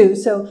supposed to do.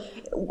 So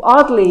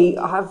oddly,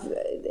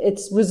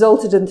 it's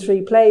resulted in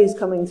 3 plays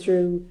coming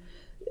through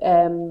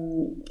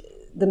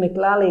the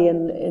McLally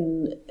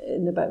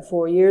in about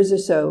 4 years or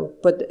so.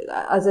 But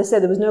as I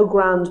said, there was no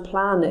grand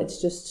plan.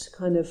 It's just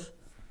kind of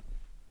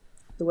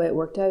the way it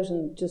worked out.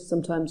 And just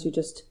sometimes you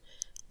just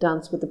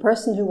dance with the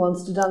person who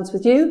wants to dance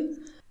with you.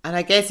 And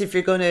I guess if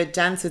you're going to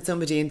dance with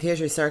somebody in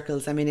theatre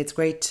circles, I mean, it's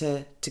great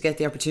to get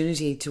the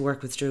opportunity to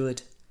work with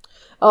Druid.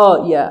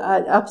 Oh,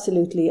 yeah,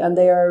 absolutely. And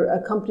they are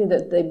a company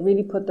that they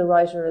really put the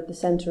writer at the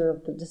centre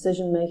of the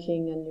decision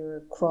making, and you're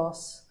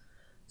across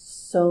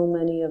so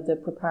many of the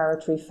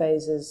preparatory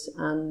phases,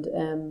 and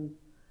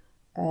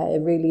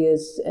it really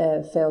is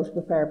fail to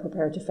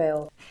prepare to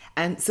fail.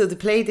 And so the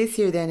play this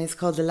year then is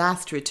called The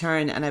Last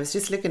Return, and I was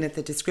just looking at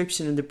the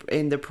description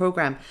in the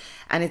programme,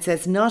 and it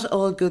says, not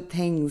all good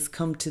things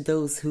come to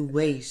those who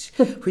wait,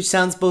 which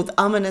sounds both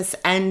ominous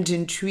and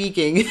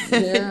intriguing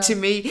to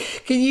me.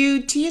 Can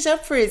you tee it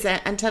up for us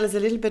and tell us a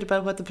little bit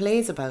about what the play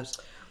is about?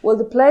 Well,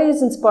 the play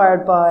is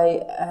inspired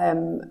by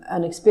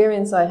an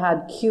experience I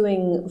had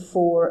queuing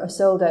for a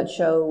sold-out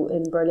show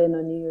in Berlin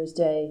on New Year's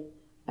Day.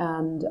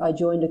 And I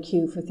joined a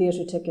queue for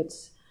theatre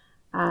tickets,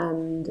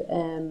 and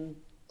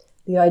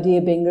the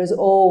idea being there's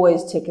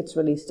always tickets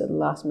released at the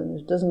last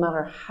minute. It doesn't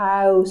matter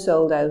how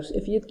sold out.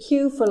 If you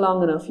queue for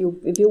long enough,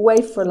 if you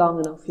wait for long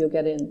enough, you'll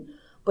get in.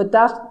 But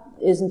that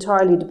is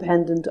entirely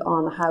dependent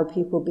on how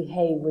people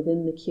behave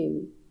within the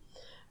queue.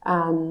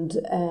 And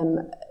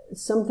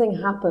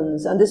something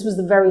happens, and this was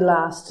the very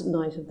last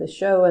night of the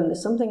show, and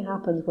something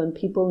happens when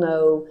people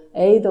know,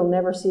 A, they'll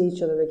never see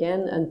each other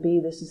again, and B,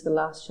 this is the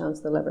last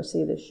chance they'll ever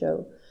see this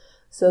show.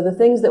 So the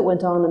things that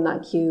went on in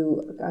that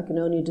queue I can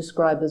only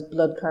describe as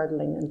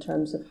blood-curdling in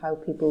terms of how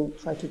people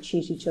try to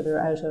cheat each other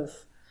out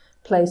of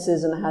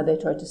places, and how they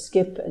try to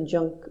skip and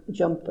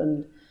jump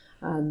and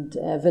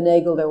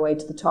finagle their way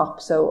to the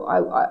top. So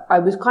I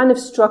was kind of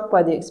struck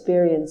by the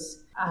experience,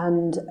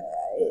 and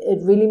it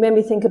really made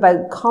me think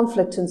about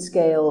conflict and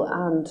scale.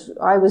 And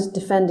I was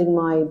defending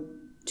my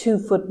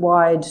 2-foot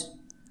wide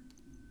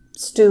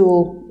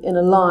stool in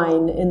a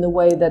line in the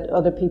way that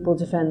other people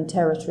defend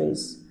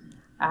territories.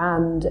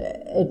 And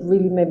it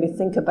really made me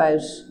think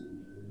about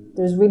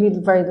there's really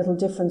very little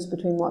difference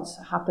between what's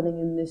happening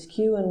in this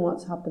queue and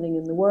what's happening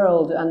in the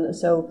world. And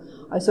so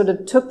I sort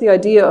of took the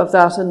idea of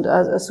that and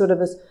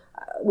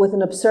with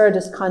an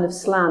absurdist kind of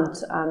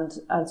slant,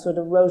 and sort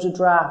of wrote a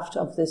draft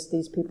of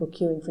these people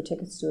queuing for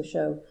tickets to a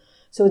show.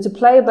 So it's a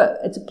play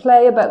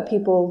about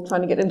people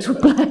trying to get into a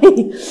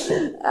play,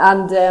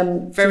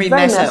 and very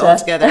meta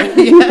altogether.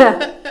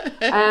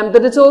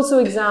 But it also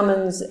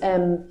examines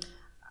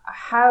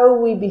how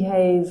we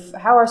behave,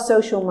 how our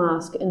social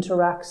mask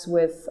interacts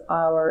with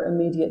our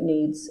immediate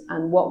needs,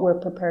 and what we're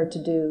prepared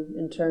to do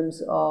in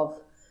terms of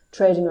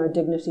trading our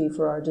dignity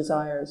for our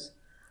desires.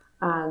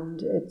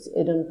 And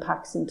it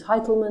unpacks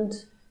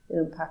entitlement, it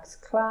unpacks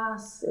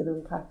class, it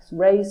unpacks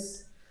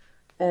race,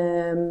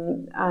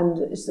 and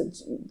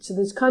so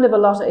there's kind of a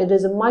lot. It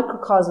is a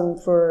microcosm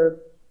for,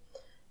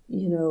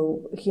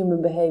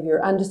 human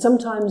behaviour. And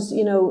sometimes,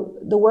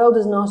 the world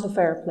is not a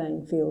fair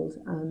playing field,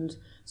 and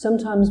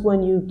sometimes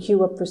when you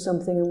queue up for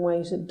something and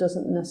wait, it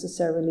doesn't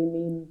necessarily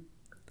mean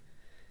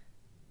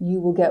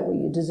you will get what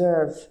you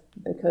deserve,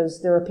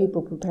 because there are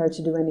people prepared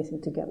to do anything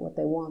to get what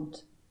they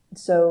want.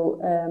 So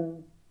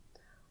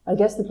I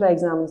guess the play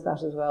examines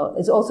that as well.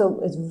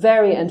 It's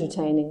very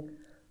entertaining,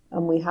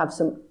 and we have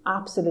some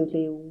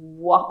absolutely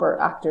whopper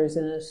actors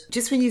in it.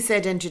 Just when you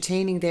said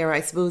entertaining there,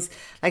 I suppose,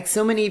 like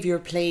so many of your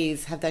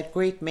plays have that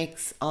great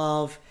mix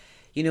of,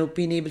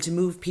 being able to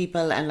move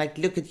people and like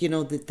look at,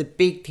 the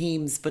big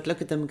themes, but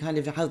look at them kind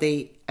of how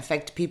they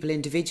affect people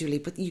individually.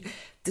 But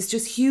there's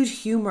just huge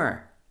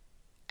humour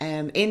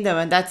in them,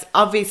 and that's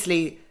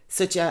obviously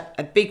such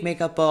a big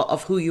makeup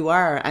of who you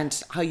are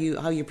and how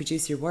you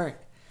produce your work.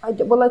 I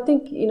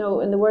think,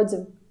 in the words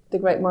of the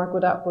great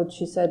Margaret Atwood,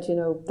 she said,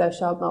 thou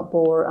shalt not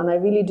bore. And I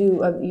really do.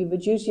 You have a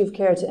duty of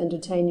care to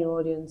entertain your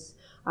audience.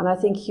 And I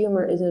think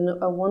humour is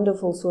a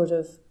wonderful sort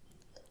of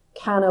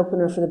can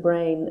opener for the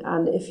brain.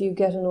 And if you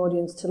get an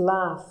audience to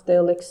laugh,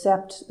 they'll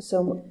accept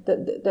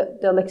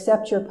they'll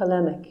accept your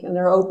polemic, and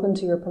they're open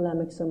to your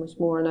polemic so much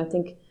more. And I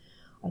think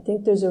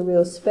there's a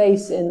real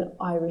space in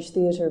Irish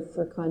theatre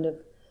for kind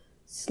of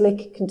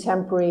slick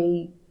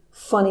contemporary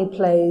funny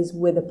plays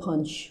with a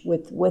punch,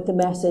 with a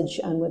message,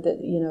 and with it,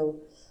 you know,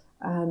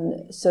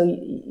 and so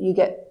you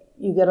get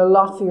a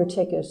lot for your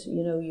ticket.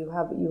 You know, you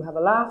have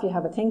a laugh, you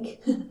have a think,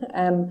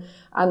 and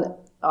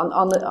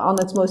on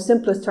its most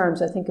simplest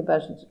terms, I think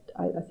about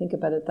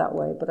it that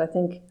way. But I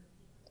think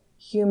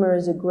humor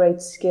is a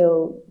great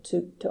skill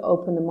to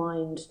open the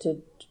mind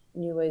to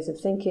new ways of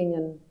thinking,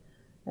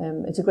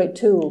 and it's a great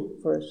tool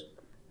for it.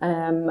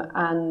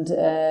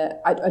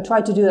 I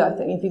try to do that. I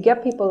think if you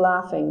get people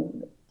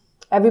laughing,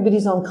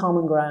 everybody's on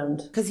common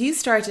ground. Because you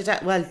started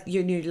at, well,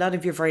 you knew a lot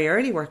of your very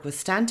early work was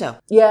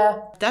stand-up. Yeah.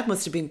 That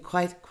must have been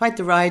quite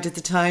the ride at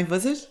the time,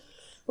 was it?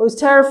 It was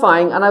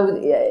terrifying, and I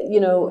was, you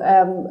know,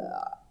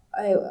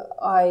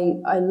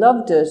 I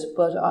loved it,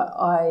 but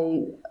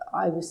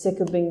I was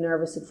sick of being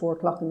nervous at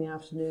 4:00 in the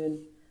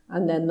afternoon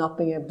and then not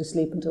being able to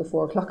sleep until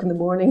 4:00 in the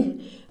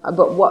morning.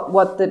 But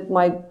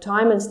my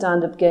time in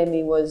stand-up gave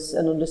me was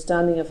an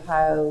understanding of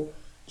how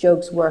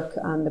jokes work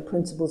and the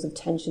principles of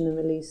tension and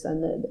release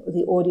and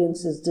the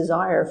audience's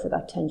desire for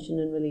that tension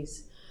and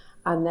release.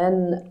 And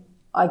then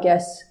I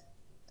guess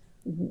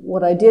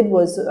what I did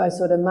was I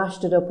sort of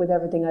mashed it up with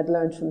everything I'd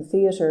learned from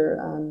theatre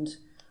and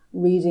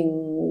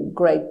reading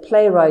great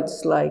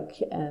playwrights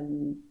like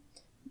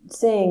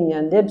Synge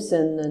and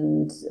Ibsen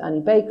and Annie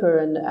Baker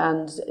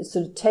and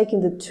sort of taking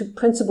the two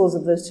principles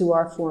of those two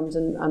art forms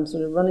and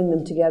sort of running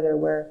them together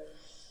where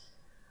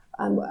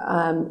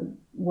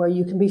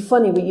you can be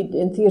funny, but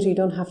in theatre you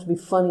don't have to be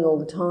funny all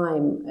the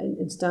time.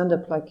 In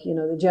stand-up, like, you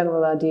know, the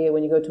general idea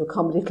when you go to a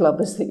comedy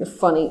club is that you're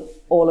funny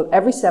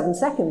every 7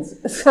 seconds.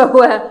 So,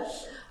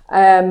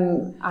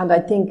 and I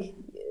think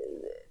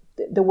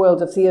the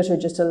world of theatre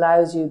just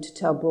allows you to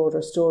tell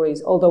broader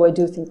stories, although I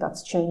do think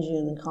that's changing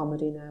in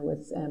comedy now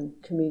with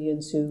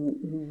comedians who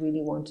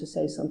really want to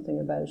say something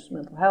about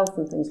mental health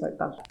and things like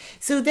that.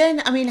 So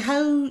then, I mean,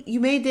 how you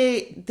made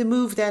the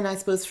move then, I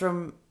suppose,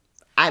 from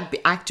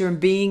actor and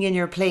being in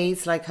your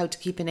plays, like How to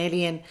Keep an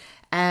Alien,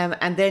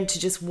 and then to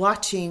just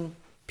watching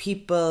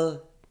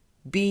people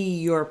be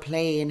your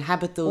play,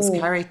 inhabit those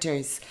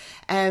characters.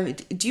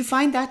 Do you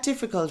find that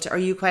difficult? Or are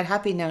you quite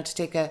happy now to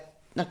take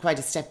not quite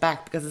a step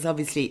back, because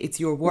it's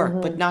your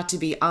work, but not to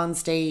be on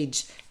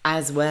stage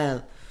as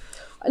well?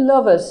 I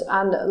love it,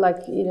 and like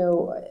you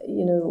know,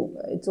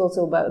 it's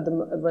also about the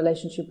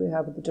relationship we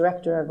have with the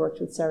director. I've worked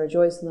with Sarah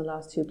Joyce in the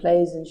last 2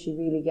 plays, and she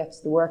really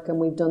gets the work. And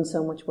we've done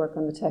so much work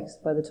on the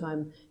text. By the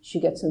time she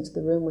gets into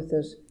the room with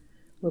it,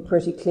 we're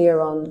pretty clear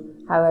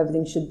on how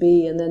everything should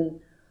be. And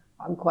then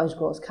I'm quite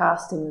across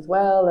casting as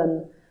well.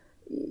 And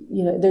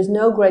you know, there's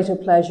no greater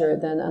pleasure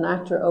than an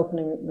actor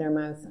opening their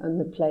mouth and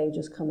the play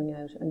just coming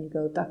out, and you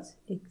go, "That's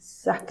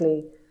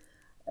exactly."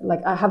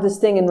 Like, I have this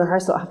thing in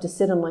rehearsal, I have to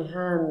sit on my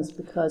hands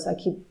because I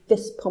keep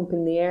fist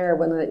pumping the air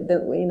when they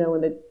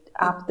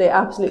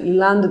absolutely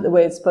land it the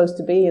way it's supposed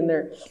to be, and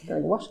they're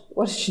like,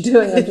 what is she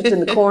doing? I'm just in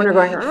the corner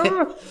going,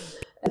 ah!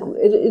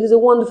 It is a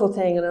wonderful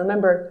thing. And I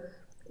remember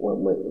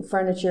when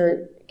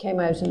Furniture came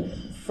out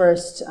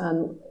first,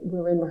 and we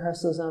were in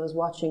rehearsals, and I was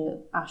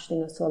watching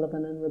Aisling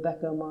O'Sullivan and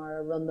Rebecca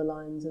O'Mara run the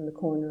lines in the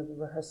corner of the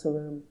rehearsal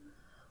room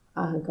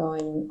and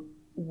going,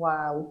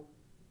 wow,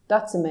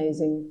 that's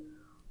amazing.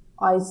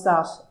 I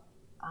sat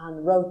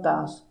and wrote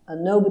that,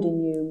 and nobody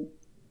knew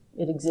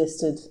it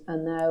existed.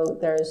 And now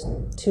there's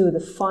 2 of the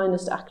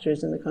finest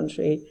actors in the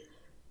country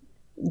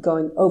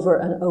going over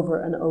and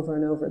over and over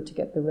and over to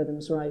get the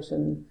rhythms right.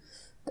 And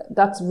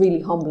that's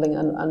really humbling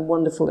and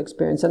wonderful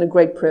experience and a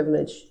great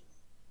privilege.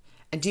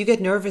 And do you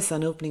get nervous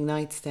on opening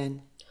nights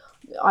then?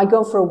 I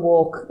go for a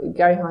walk.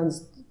 Gary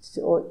Hines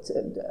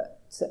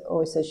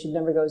always says she's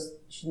never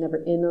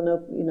in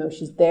on, you know,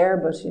 she's there,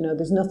 but, you know,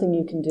 there's nothing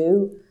you can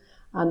do.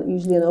 And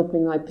usually an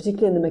opening night,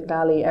 particularly in the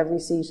McLally, every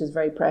seat is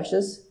very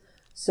precious.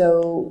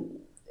 So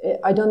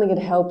I don't think it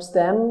helps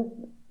them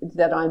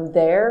that I'm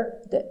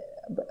there.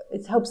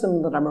 It helps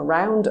them that I'm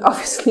around,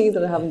 obviously,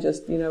 that I haven't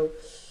just, you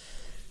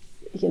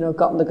know,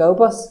 gotten the go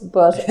bus.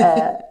 But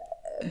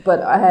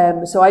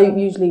so I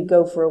usually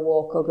go for a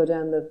walk. I'll go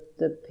down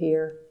the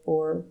pier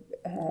or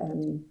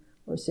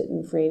sit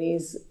in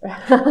Freeney's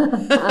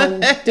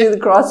and do the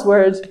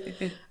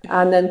crossword,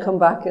 and then come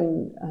back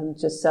and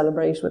just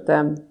celebrate with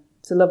them.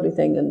 It's a lovely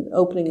thing, and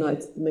opening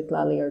nights at the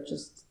McLally are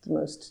just the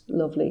most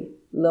lovely,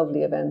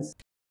 lovely events.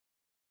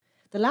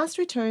 The last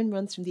return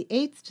runs from the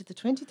 8th to the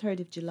 23rd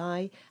of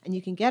July, and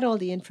you can get all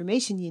the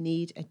information you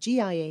need at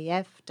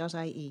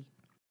giaf.ie.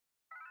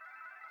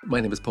 My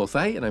name is Paul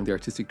Fahey, and I'm the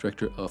Artistic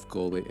Director of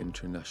Galway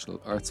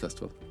International Arts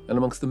Festival. And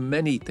amongst the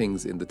many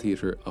things in the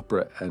theatre,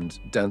 opera and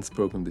dance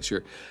programme this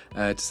year,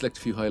 to select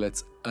a few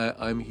highlights,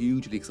 I'm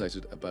hugely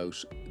excited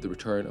about the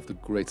return of The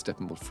Great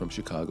Steppenwolf from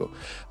Chicago.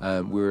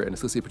 We're an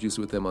associate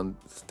producer with them on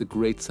the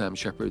great Sam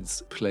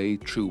Shepard's play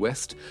True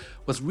West.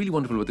 What's really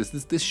wonderful about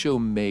this show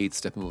made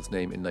Steppenwolf's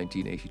name in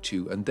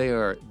 1982, and they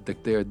are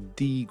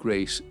the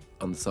great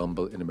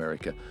ensemble in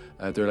America.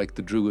 They're like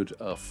the Druid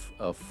of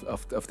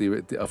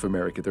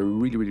America. They're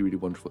really, really, really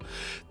wonderful.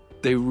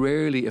 They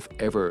rarely, if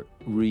ever,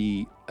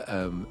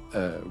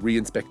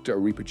 re-inspect or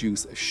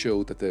reproduce a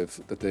show that they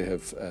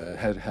have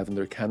have in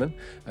their canon,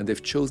 and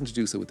they've chosen to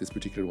do so with this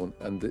particular one.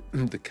 And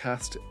the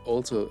cast,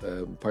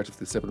 also part of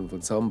the Steppenwolf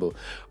ensemble,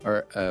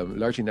 are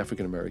largely an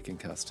African American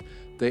cast.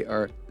 They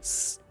are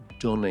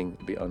stunning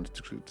beyond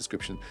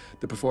description.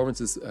 The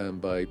performances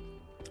by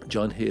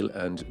John Hill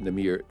and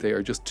Namir, they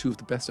are just two of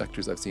the best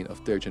actors I've seen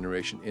of their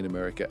generation in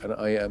America, and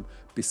I am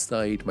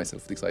beside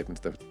myself with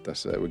excitement that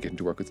we're getting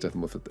to work with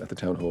Steppenwolf at the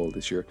Town Hall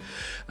this year.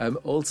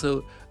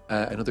 Also,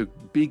 another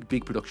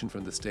big production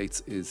from the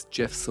States is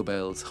Jeff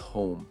Sobel's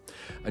Home.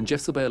 And Jeff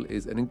Sobel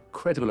is an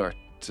incredible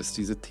artist.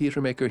 He's a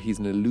theatre maker, he's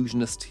an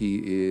illusionist,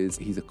 he's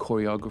a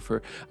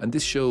choreographer, and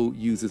this show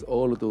uses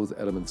all of those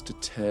elements to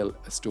tell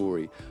a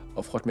story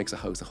of what makes a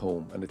house a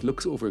home, and it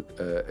looks over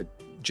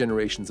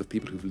generations of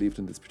people who've lived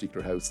in this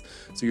particular house.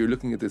 So you're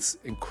looking at this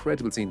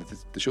incredible scene.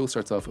 The show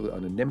starts off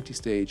on an empty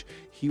stage.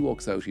 He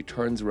walks out, he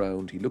turns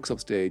around, he looks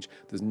upstage,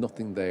 there's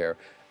nothing there.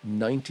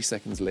 90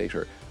 seconds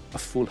later, a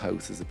full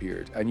house has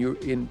appeared, and you're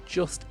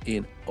just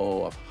in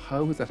awe of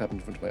how has that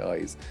happened in front of my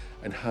eyes,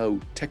 and how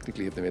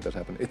technically have they made that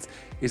happen. It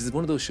is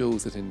one of those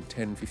shows that in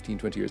 10, 15,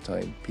 20 years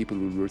time, people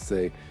will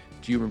say,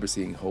 do you remember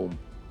seeing Home?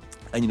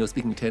 And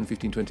speaking 10,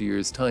 15, 20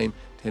 years time,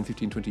 10,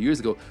 15, 20 years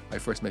ago, I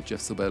first met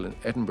Jeff Sobel in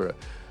Edinburgh.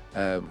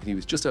 He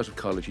was just out of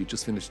college. He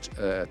just finished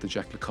at the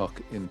Jacques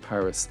Lecoq in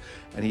Paris,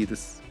 and he had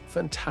this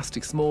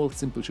fantastic small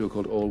simple show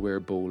called All Wear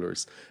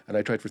Bowlers, and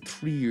I tried for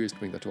 3 years to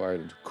bring that to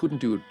Ireland. Couldn't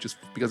do it just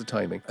because of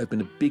timing. I've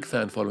been a big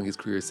fan following his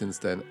career since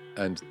then,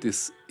 and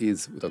this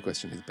is without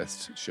question his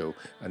best show,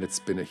 and it's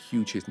been a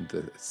huge hit in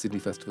the Sydney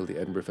Festival, the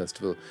Edinburgh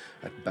Festival,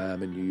 at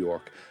BAM in New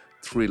York.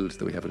 Thrilled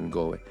that we have it in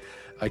Galway.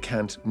 I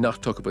can't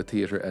not talk about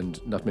theatre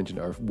and not mention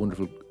our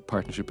wonderful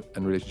partnership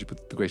and relationship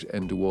with the great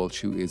Enda Walsh,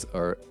 who is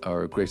our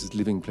greatest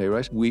living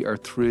playwright. We are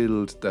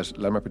thrilled that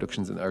Landmark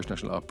Productions and Irish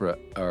National Opera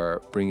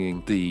are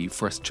bringing The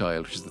First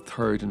Child, which is the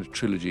third in a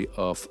trilogy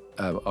of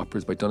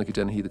operas by Donnacha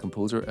Dennehy, the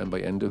composer, and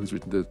by Enda, who's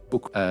written the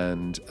book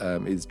and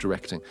is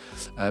directing.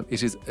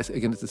 It's a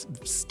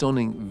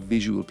stunning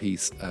visual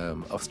piece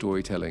of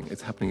storytelling.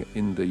 It's happening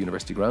in the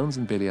university grounds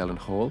in Bailey Allen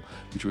Hall,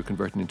 which we're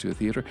converting into a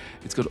theatre.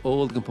 It's got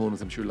all the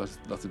components. I'm sure lots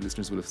of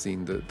listeners will have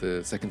seen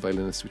the Second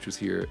Violinist, which was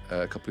here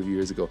a couple of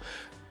years ago.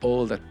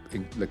 All that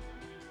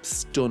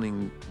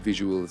stunning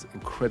visuals,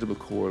 incredible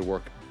choral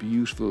work,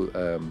 beautiful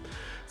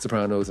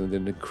sopranos, and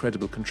an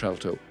incredible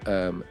contralto.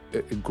 A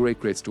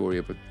great story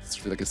about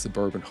like a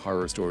suburban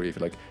horror story, if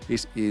you like.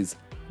 It is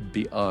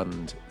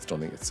beyond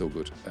stunning. It's so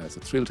good. So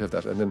thrilled to have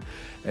that.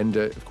 And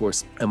of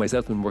course, I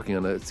myself have been working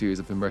on a series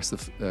of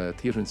immersive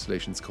theatre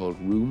installations called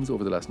Rooms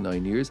over the last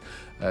 9 years.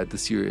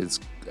 This year is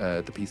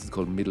the piece is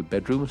called Middle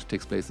Bedroom. It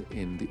takes place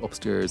in the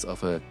upstairs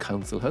of a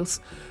council house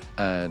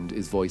and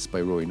is voiced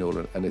by Rory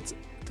Nolan. And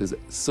there's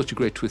such a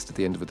great twist at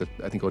the end of it that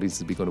I think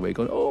audiences will be going away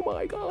going, oh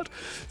my God.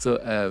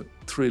 So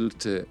thrilled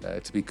to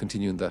be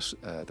continuing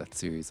that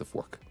series of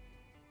work.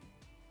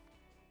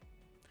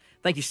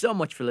 Thank you so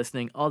much for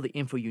listening. All the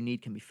info you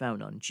need can be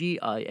found on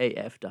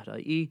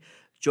giaf.ie.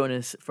 Join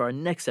us for our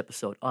next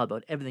episode all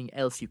about everything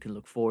else you can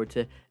look forward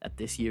to at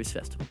this year's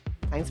festival.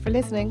 Thanks for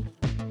listening.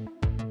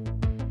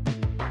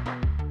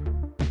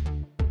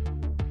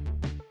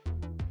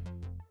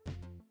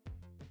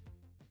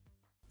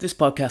 This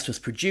podcast was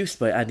produced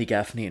by Andy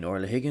Gaffney and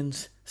Orla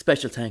Higgins.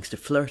 Special thanks to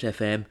Flirt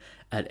FM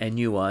at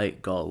NUI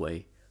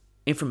Galway.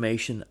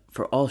 Information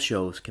for all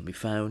shows can be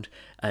found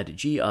at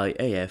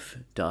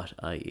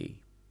giaf.ie.